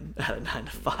dying at a 9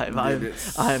 to 5.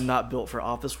 I am not built for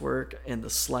office work in the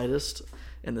slightest,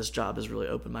 and this job has really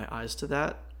opened my eyes to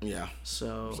that. Yeah.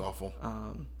 So it's awful.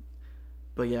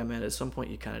 But yeah, man, at some point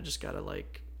you kind of just gotta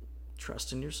like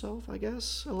trust in yourself, I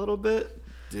guess, a little bit.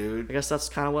 Dude, I guess that's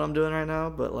kind of what I'm doing right now,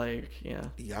 but like, yeah.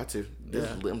 You got to.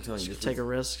 I'm telling you. Just take a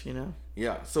risk, you know?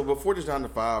 Yeah. So before this 9 to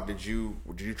 5, did you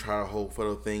try the whole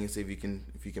photo thing and see if you can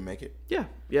make it? Yeah.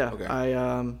 Okay.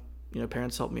 I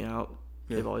parents helped me out.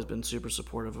 Yeah. They've always been super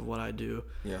supportive of what I do.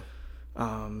 Yeah.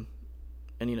 And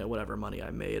whatever money I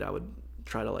made, I would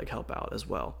try to like help out as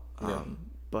well.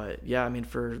 But yeah, I mean,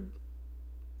 for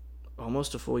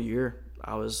almost a full year,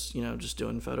 I was, just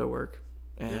doing photo work,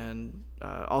 and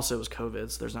also it was COVID,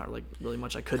 so there's not like really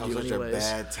much I could do anyways. It was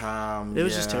such a bad time. It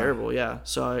was just terrible, yeah.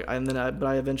 So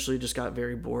I eventually just got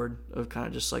very bored of kind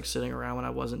of just like sitting around when I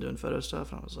wasn't doing photo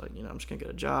stuff, and I was like, I'm just gonna get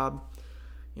a job,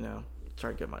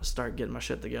 start getting my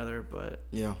shit together. But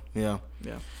yeah,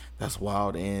 that's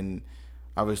wild. And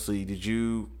obviously,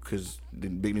 because the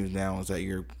big news now is that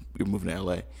you're moving to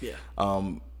LA. Yeah.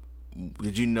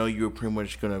 Did you know you were pretty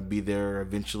much gonna be there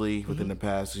eventually within the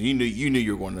past? You knew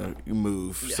you were going to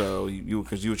move, so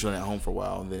because you were chilling at home for a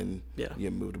while, and then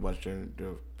you moved a bunch during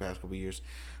the past couple of years.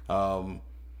 So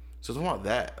talking about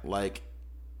that, like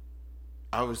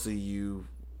obviously you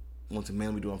want to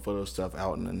mainly be doing photo stuff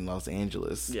out in Los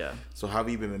Angeles. Yeah. So how have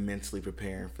you been mentally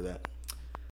preparing for that?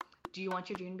 Do you want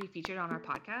your dream to be featured on our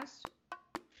podcast?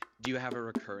 Do you have a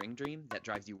recurring dream that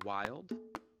drives you wild?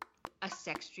 A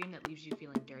sex dream that leaves you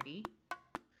feeling dirty?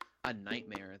 A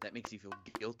nightmare that makes you feel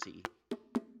guilty?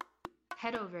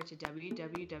 Head over to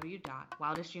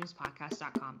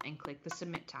www.wildestdreamspodcast.com and click the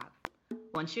Submit tab.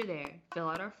 Once you're there, fill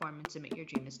out our form and submit your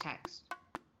dream as text.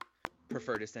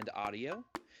 Prefer to send audio?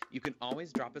 You can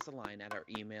always drop us a line at our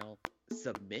email,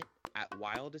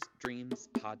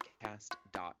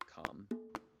 submit@wildestdreamspodcast.com.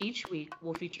 Each week,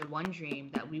 we'll feature one dream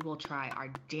that we will try our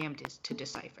damnedest to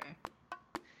decipher.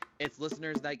 It's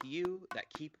listeners like you that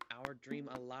keep our dream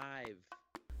alive.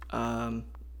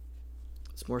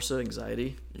 It's more so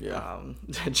anxiety. Yeah.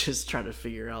 Just trying to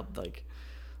figure out, like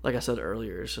I said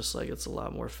earlier, it's just like it's a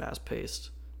lot more fast paced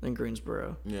than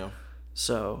Greensboro. Yeah.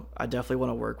 So I definitely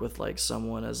want to work with like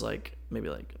someone as like maybe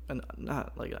like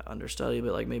not like an understudy,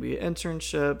 but like maybe an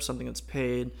internship, something that's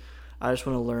paid. I just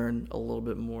want to learn a little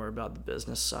bit more about the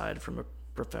business side from a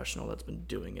professional that's been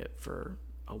doing it for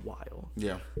a while.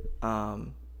 Yeah.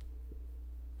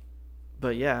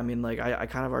 But yeah, I mean, like I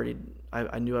kind of already,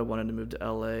 I knew I wanted to move to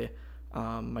LA.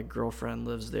 My girlfriend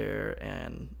lives there,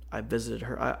 and I visited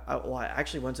her. I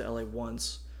actually went to LA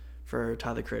once for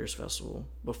Tyler the Creators Festival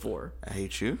before. I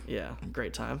Hate You. Yeah,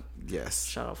 great time. Yes.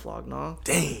 Shout out Flognaw.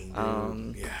 Dang.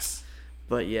 Dude. Yes.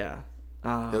 But yeah.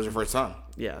 That was your first time.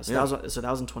 Yeah. So that was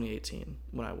in 2018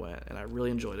 when I went, and I really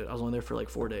enjoyed it. I was only there for like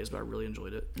 4 days, but I really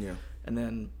enjoyed it. Yeah. And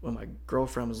then when my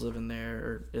girlfriend was living there,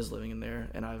 or is living in there,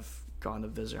 and I've gone to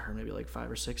visit her maybe like 5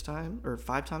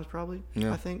 times probably,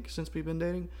 I think, since we've been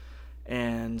dating.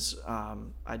 And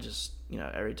I just,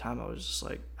 every time I was just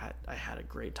like, I had a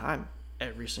great time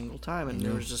every single time, and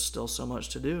there was just still so much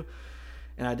to do.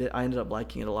 And I ended up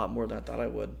liking it a lot more than I thought I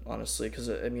would, honestly,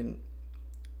 because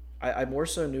I more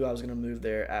so knew I was going to move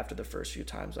there after the first few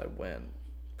times I went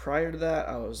prior to that,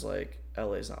 I was like,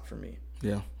 LA's not for me.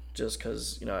 Yeah. Just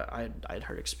because, you know, I'd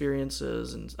heard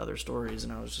experiences and other stories,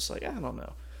 and I was just like, I don't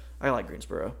know. I like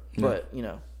Greensboro, but, you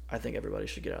know, I think everybody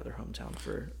should get out of their hometown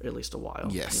for at least a while.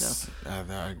 Yes, you know?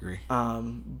 I agree.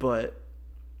 But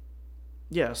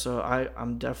yeah, so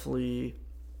I'm definitely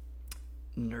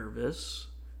nervous,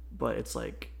 but it's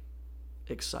like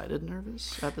excited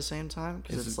nervous at the same time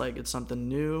because it's like it's something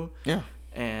new. Yeah.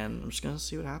 And I'm just gonna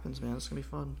see what happens, man. It's gonna be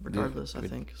fun, regardless. I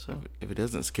think so. If it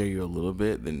doesn't scare you a little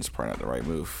bit, then it's probably not the right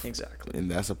move. Exactly. And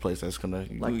that's a place that's gonna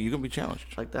you're gonna be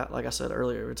challenged. Like that, like I said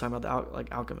earlier, we were talking about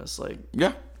the Alchemist. Like,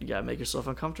 yeah, you gotta make yourself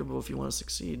uncomfortable if you want to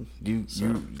succeed. You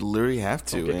literally have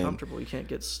to. Don't get comfortable. You can't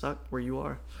get stuck where you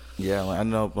are. Yeah, like, I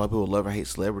know a lot of people love or hate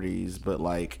celebrities, but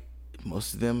like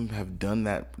most of them have done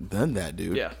that,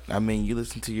 dude. Yeah. I mean, you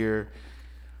listen to your.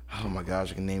 Oh my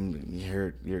gosh, I can name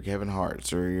your Kevin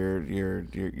Hart's or your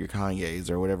Kanye's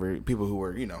or whatever, people who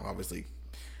were, you know, obviously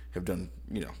have done,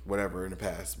 you know, whatever in the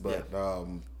past, but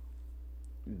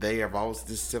they have always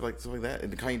just stuff like that.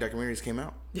 And the Kanye documentaries came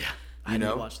out. Yeah, I need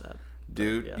to watch that,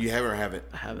 dude. Yeah. You haven't or haven't?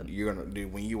 I haven't. You're gonna,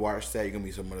 dude. When you watch that, you're gonna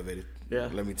be so motivated. Yeah.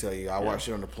 Let me tell you, I watched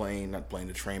it on the train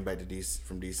back to DC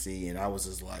from DC, and I was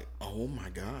just like, oh my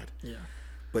god. Yeah.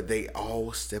 But they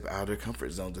all step out of their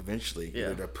comfort zones eventually. Yeah.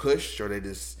 Either they're pushed or they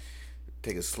just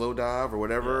take a slow dive or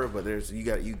whatever. Yeah. But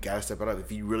you got to step it up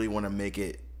if you really want to make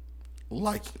it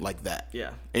like that. Yeah.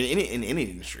 In any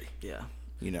industry. Yeah.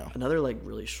 You know. Another like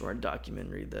really short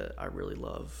documentary that I really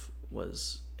love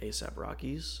was A$AP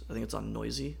Rocky's. I think it's on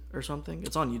Noisy or something.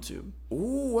 It's on YouTube.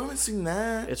 Ooh, I haven't seen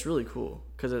that. It's really cool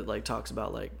because it like talks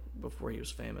about like before he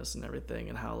was famous and everything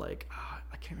and how like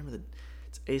I can't remember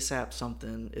it's A$AP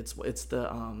something. It's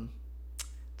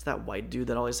that white dude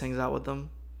that always hangs out with them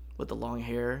with the long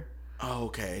hair. Oh,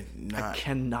 okay. I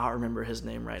cannot remember his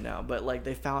name right now, but like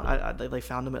they found they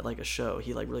found him at like a show.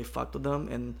 He like really fucked with them,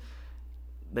 and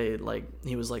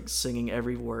he was like singing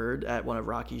every word at one of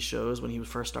Rocky's shows when he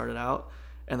first started out,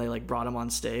 and they like brought him on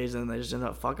stage, and they just ended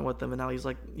up fucking with him, and now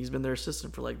he's been their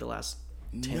assistant for like the last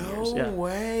 10 years. No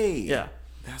way. Yeah.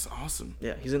 That's awesome.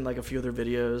 Yeah, he's in like a few other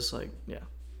videos, like yeah.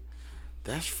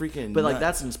 That's freaking But like nuts.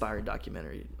 that's an inspiring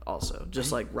documentary also.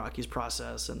 Just like Rocky's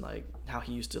process and like how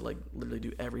he used to like literally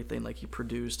do everything, like he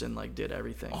produced and like did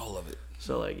everything. All of it.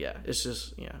 So like yeah, it's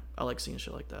just I like seeing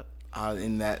shit like that.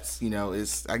 And that's, you know,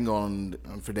 it's I can go on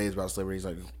for days about celebrities.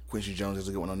 Like Quincy Jones is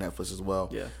a good one on Netflix as well.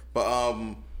 Yeah. But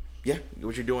yeah,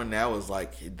 what you're doing now is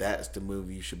like that's the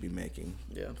movie you should be making.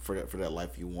 Yeah. For that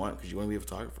life you want, because you want to be a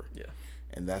photographer. Yeah.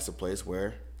 And that's a place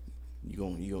where you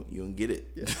gonna get it.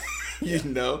 Yeah. You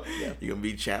know. Yeah. You're gonna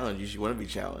be challenged. You should want to be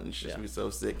challenged. It's yeah. gonna be so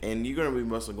sick. And you're gonna be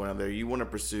mostly going out there. You want to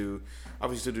pursue,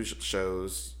 obviously, still do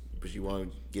shows, but you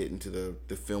want to get into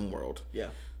the film world. Yeah.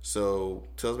 So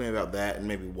tell me about that and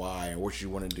maybe why and what you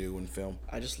want to do in film.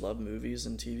 I just love movies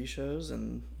and TV shows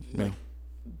and like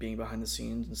being behind the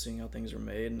scenes and seeing how things are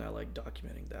made, and I like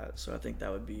documenting that. So I think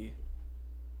that would be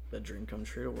a dream come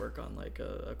true to work on like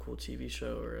a cool TV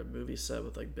show or a movie set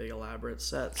with like big elaborate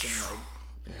sets and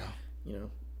like you know,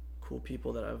 cool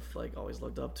people that I've like always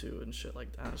looked up to and shit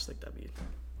like that. I just think that'd be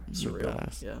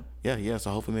surreal. Yeah.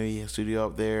 So hopefully maybe a studio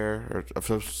up there or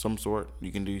of some sort.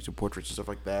 You can do some portraits and stuff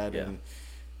like that. Yeah. And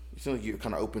you feel like you're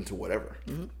kind of open to whatever.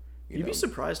 Mm-hmm. You'd be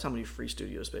surprised how many free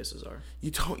studio spaces are.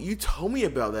 You told me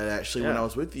about that actually when I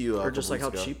was with you. Or just like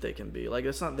how cheap they can be. Like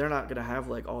they're not gonna have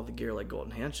like all the gear like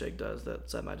Golden Handshake does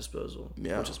that's at my disposal.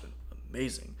 Yeah. Which has been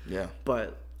amazing. Yeah.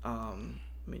 But I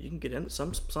mean you can get in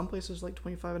some places like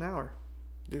 $25 an hour.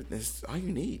 Dude, that's all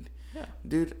you need. Yeah.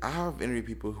 Dude, I have interviewed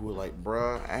people who were like,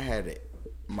 bruh, I had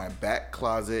my back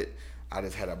closet, I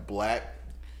just had a black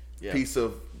piece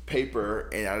of paper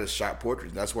and I just shot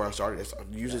portraits. That's where I started. That's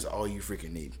usually all you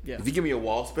freaking need. Yeah. If you give me a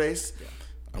wall space,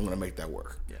 I'm gonna make that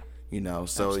work. Yeah. You know,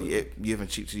 so you having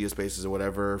cheap studio spaces or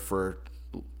whatever for,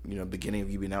 you know, beginning of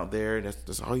you being out there,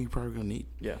 that's all you probably gonna need.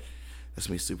 Yeah. That's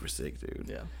gonna be super sick, dude.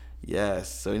 Yeah.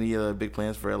 Yes. So any other big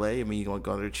plans for LA? I mean, you gonna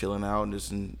go there chilling out and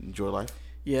just enjoy life?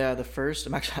 Yeah,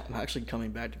 I'm actually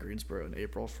coming back to Greensboro in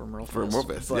April for Merle Fest. For Merle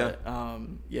Fest, but,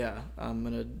 I'm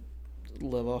gonna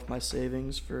live off my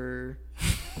savings for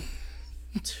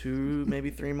 2, maybe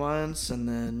 3 months, and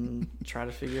then try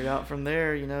to figure it out from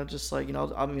there. You know, just like I'll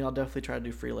definitely try to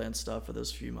do freelance stuff for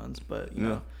those few months, but you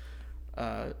know,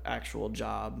 actual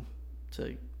job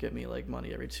to get me like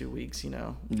money every 2 weeks. You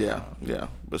know. Yeah,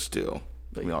 but still,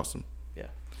 it'd be awesome. Yeah.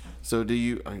 So do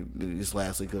you, just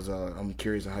lastly, because I'm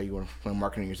curious on how you want to plan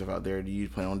marketing yourself out there, do you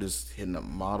plan on just hitting up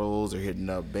models or hitting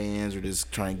up bands or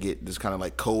just trying to get just kind of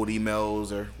like cold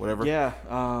emails or whatever? Yeah,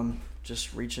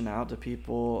 just reaching out to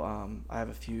people. I have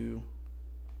a few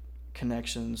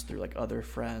connections through like other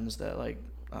friends that like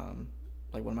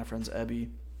like one of my friends, Ebby,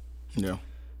 Yeah.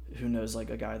 who knows like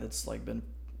a guy that's like been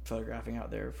photographing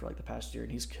out there for like the past year,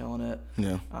 and he's killing it.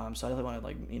 Yeah. So I definitely want to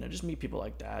like, you know, just meet people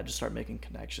like that, just start making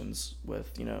connections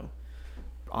with, you know,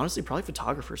 honestly probably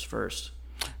photographers first.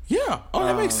 Yeah. Oh,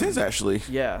 that makes sense actually.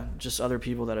 Yeah, just other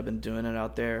people that have been doing it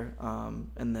out there.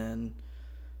 And then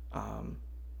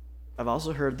I've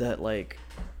also heard that like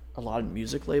a lot of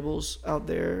music labels out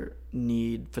there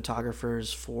need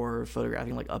photographers for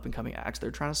photographing like up and coming acts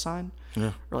they're trying to sign.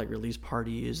 Yeah. Or like release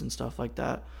parties and stuff like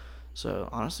that. So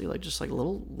honestly, like just like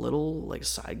little like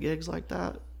side gigs like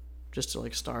that, just to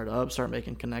like start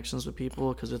making connections with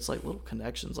people, because it's like little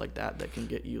connections like that can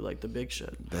get you like the big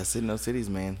shit. That's it in those cities,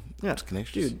 man. Yeah, It's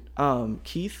connections. Dude.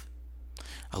 Keith.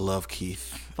 I love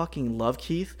Keith. Fucking love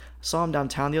Keith. Saw him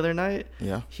downtown the other night.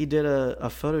 Yeah. He did a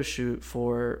photo shoot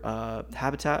for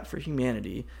Habitat for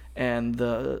Humanity, and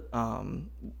the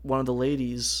one of the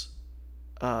ladies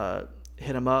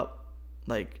hit him up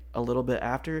like a little bit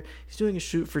after. He's doing a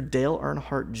shoot for Dale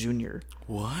Earnhardt Jr.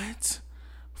 What?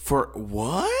 For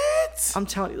what? I'm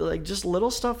telling you, like just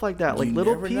little stuff like that, like You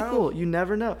little never people. know. You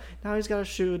never know. Now he's got a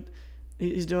shoot.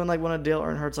 He's doing like one of Dale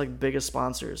Earnhardt's like biggest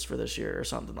sponsors for this year or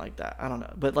something like that. I don't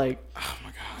know, but like, Oh my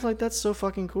god. it's like that's so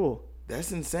fucking cool.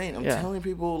 That's insane. I'm Yeah. telling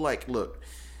people, like, look,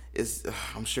 it's.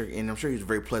 I'm sure he's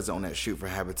very pleasant on that shoot for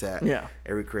Habitat. Yeah.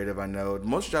 Every creative I know,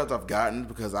 most jobs I've gotten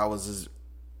because I was just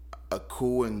a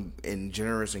cool and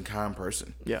generous and kind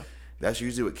person. Yeah. That's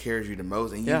usually what carries you the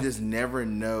most, and you Yeah. just never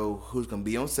know who's gonna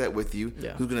be on set with you,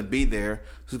 Yeah. who's gonna be there,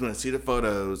 who's gonna see the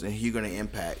photos, and who you're gonna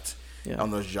impact Yeah.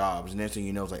 on those jobs. And next thing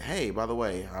you know, it's like, hey, by the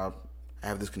way, I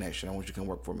have this connection. I want you to come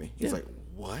work for me. It's Yeah. like,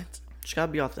 what? Just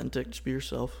gotta be authentic. Just be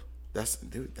yourself. That's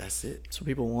it. That's what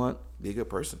people want. Be a good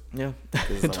person. Yeah.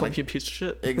 It's Don't like- be a piece of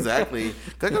shit. Exactly.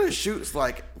 Cause I go to shoots,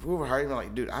 like, people were hiring me,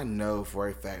 like, dude, I know for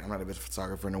a fact I'm not the best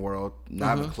photographer in the world,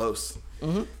 not even close,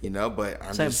 you know,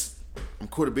 but Same. I'm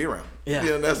cool to be around. Yeah. You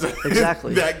know, that's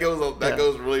Exactly. that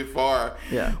goes really far.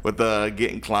 Yeah. With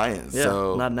getting clients. Yeah.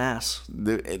 So Not an ass.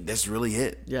 that's really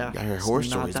it. Yeah. I hear It's horror not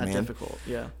stories, that man. difficult.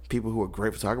 Yeah. People who are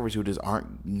great photographers who just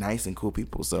aren't nice and cool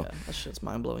people. So Yeah. That shit's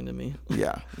mind blowing to me.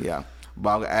 yeah. But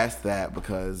I'll ask that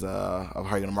because of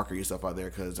how you're gonna market yourself out there.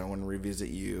 Because I want to revisit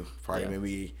you probably Yeah.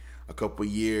 maybe a couple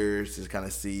of years to kind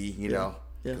of see, you know,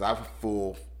 Yeah. because I have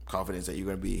full confidence that you're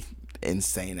gonna be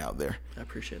insane out there. I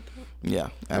appreciate that. Yeah,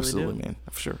 absolutely, do. man,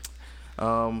 for sure.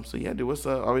 So yeah, dude, what's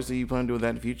obviously you plan to do that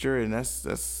in the future, and is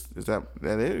that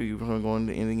it? Are you plan to go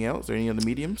into anything else or any other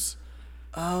mediums?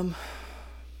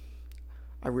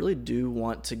 I really do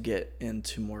want to get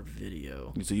into more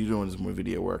video, So you're doing some more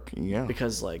video work, yeah?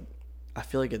 because like I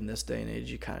feel like in this day and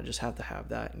age you kind of just have to have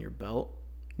that in your belt.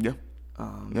 Yeah.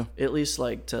 Yeah. At least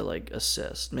like to like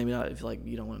assist. Maybe not if like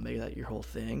you don't want to make that your whole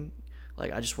thing.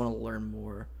 Like I just want to learn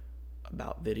more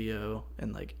about video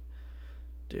and like,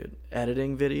 dude,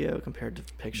 editing video compared to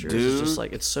pictures is just Dude.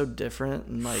 like it's so different,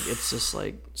 and like it's just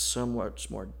like so much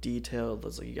more detailed.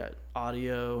 It's like you got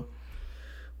audio,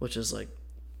 which is like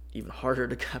even harder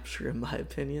to capture in my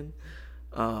opinion.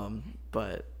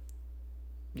 But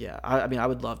yeah, I mean I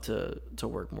would love to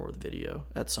work more with video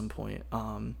at some point.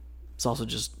 It's also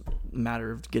just a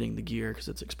matter of getting the gear because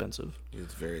it's expensive.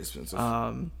 It's very expensive.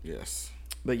 Yes.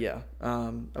 But yeah,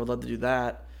 I would love to do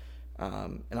that.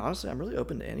 And honestly, I'm really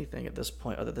open to anything at this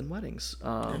point other than weddings.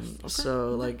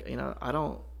 So like, you know, I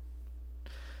don't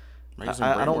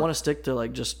want to stick to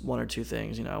like just one or two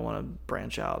things. You know, I want to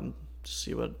branch out and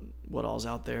see what all's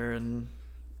out there, and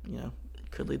you know,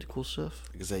 could lead to cool stuff.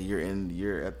 Like I say,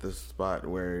 you're at the spot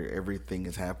where everything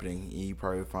is happening. You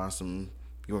probably find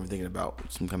you weren't thinking about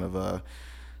some kind of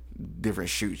different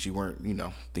shoots you weren't, you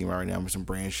know, thinking about right now. Some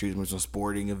brand shoots, maybe some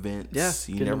sporting events. Yeah,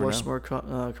 you getting never more know. smart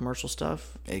commercial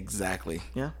stuff. Exactly.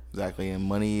 Yeah. Exactly.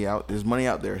 And there's money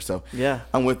out there. So Yeah.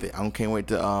 I'm with it. I can't wait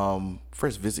to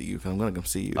first visit you because I'm gonna come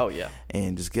see you. Oh yeah.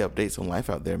 And just get updates on life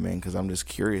out there, man. Because I'm just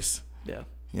curious. Yeah.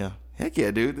 Yeah. Heck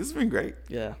yeah, dude. This has been great.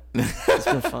 Yeah. It's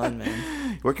been fun,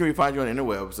 man. Where can we find you on the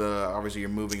interwebs? Obviously, you're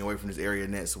moving away from this area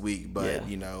next week, but Yeah.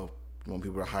 you know, you want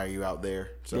people to hire you out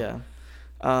there. So. Yeah.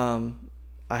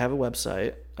 I have a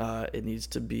website. It needs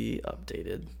to be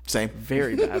updated Same.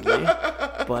 very badly,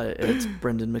 but it's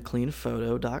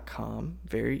BrendanMcLeanPhoto.com.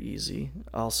 Very easy.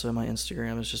 Also, my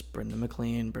Instagram is just Brendan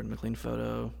McLean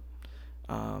Photo.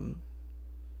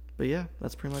 But yeah,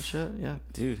 that's pretty much it. Yeah.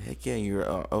 Dude, heck yeah, you're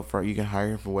up for you can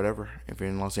hire for whatever if you're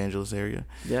in Los Angeles area.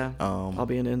 Yeah. I'll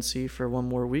be in NC for one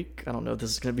more week. I don't know if this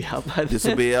is going to be out by then. This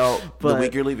will be out But- the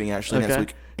week you're leaving, actually, next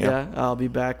week. Yeah. I'll be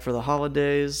back for the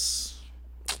holidays,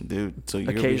 Dude, so you'll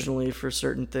occasionally for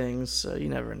certain things. So you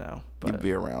never know. you'll But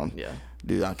be around. yeah.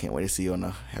 Dude, I can't wait to see you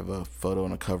have a photo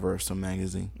on the cover of some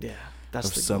magazine. Yeah. That's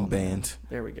of the some goal, man. band.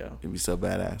 There we go. It'd be so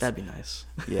badass. That'd be nice.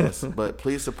 Yes, but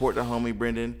please support the homie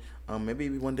Brendan. Maybe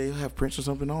one day he'll have Prince or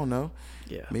something. I don't know.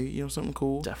 Yeah. Maybe something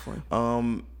cool. Definitely.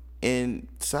 And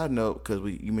side note, because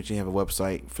you mentioned you have a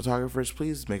website. Photographers,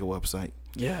 please make a website.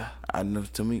 Yeah. I know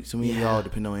some of y'all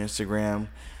depend on Instagram.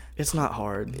 It's not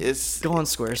hard. It's go on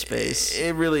Squarespace.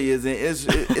 It really isn't.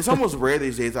 It's almost rare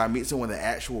these days I meet someone with an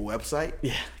actual website.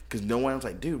 Yeah. Because no one's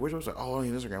like, dude, where's your website? Oh, on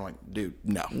Instagram. I'm like, dude,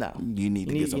 no. You need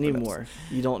to get something You need else. more.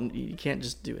 You can't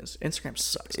just do Instagram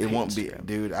sucks. It won't be,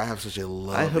 dude. I have such a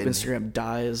love. I hope Instagram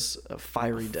dies a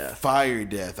fiery death. Fiery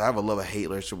death. I have a love-hate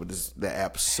relationship with the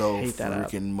app so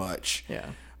freaking much. Yeah.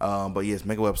 But yes,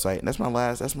 make a website. And that's my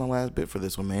last bit for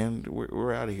this one, man.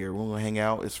 We're out of here. We're gonna hang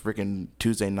out. It's freaking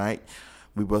Tuesday night.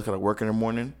 We both gotta work in the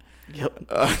morning. Yep.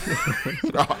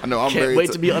 No, Can't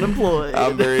wait to be unemployed.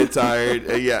 I'm very tired.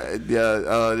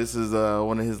 This is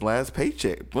one of his last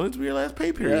paycheck. One of your last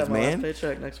pay periods, my man. last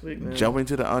paycheck next week, man. Jumping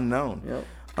to the unknown. Yep.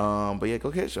 But yeah,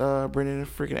 go catch Brendan in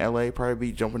freaking LA. Probably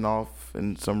be jumping off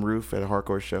in some roof at a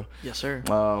hardcore show. Yes, sir.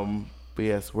 But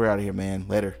yes, we're out of here, man.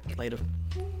 Later.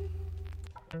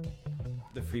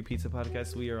 The Free Pizza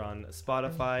Podcast. We are on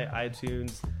Spotify,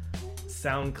 iTunes,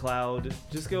 SoundCloud.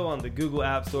 Just go on the Google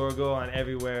App Store. Go on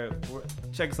everywhere.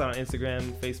 Check us out on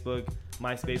Instagram, Facebook,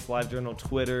 MySpace, LiveJournal,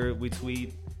 Twitter. We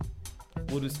tweet.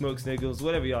 We'll do smoke signals,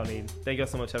 whatever y'all need. Thank y'all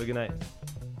so much. Have a good night.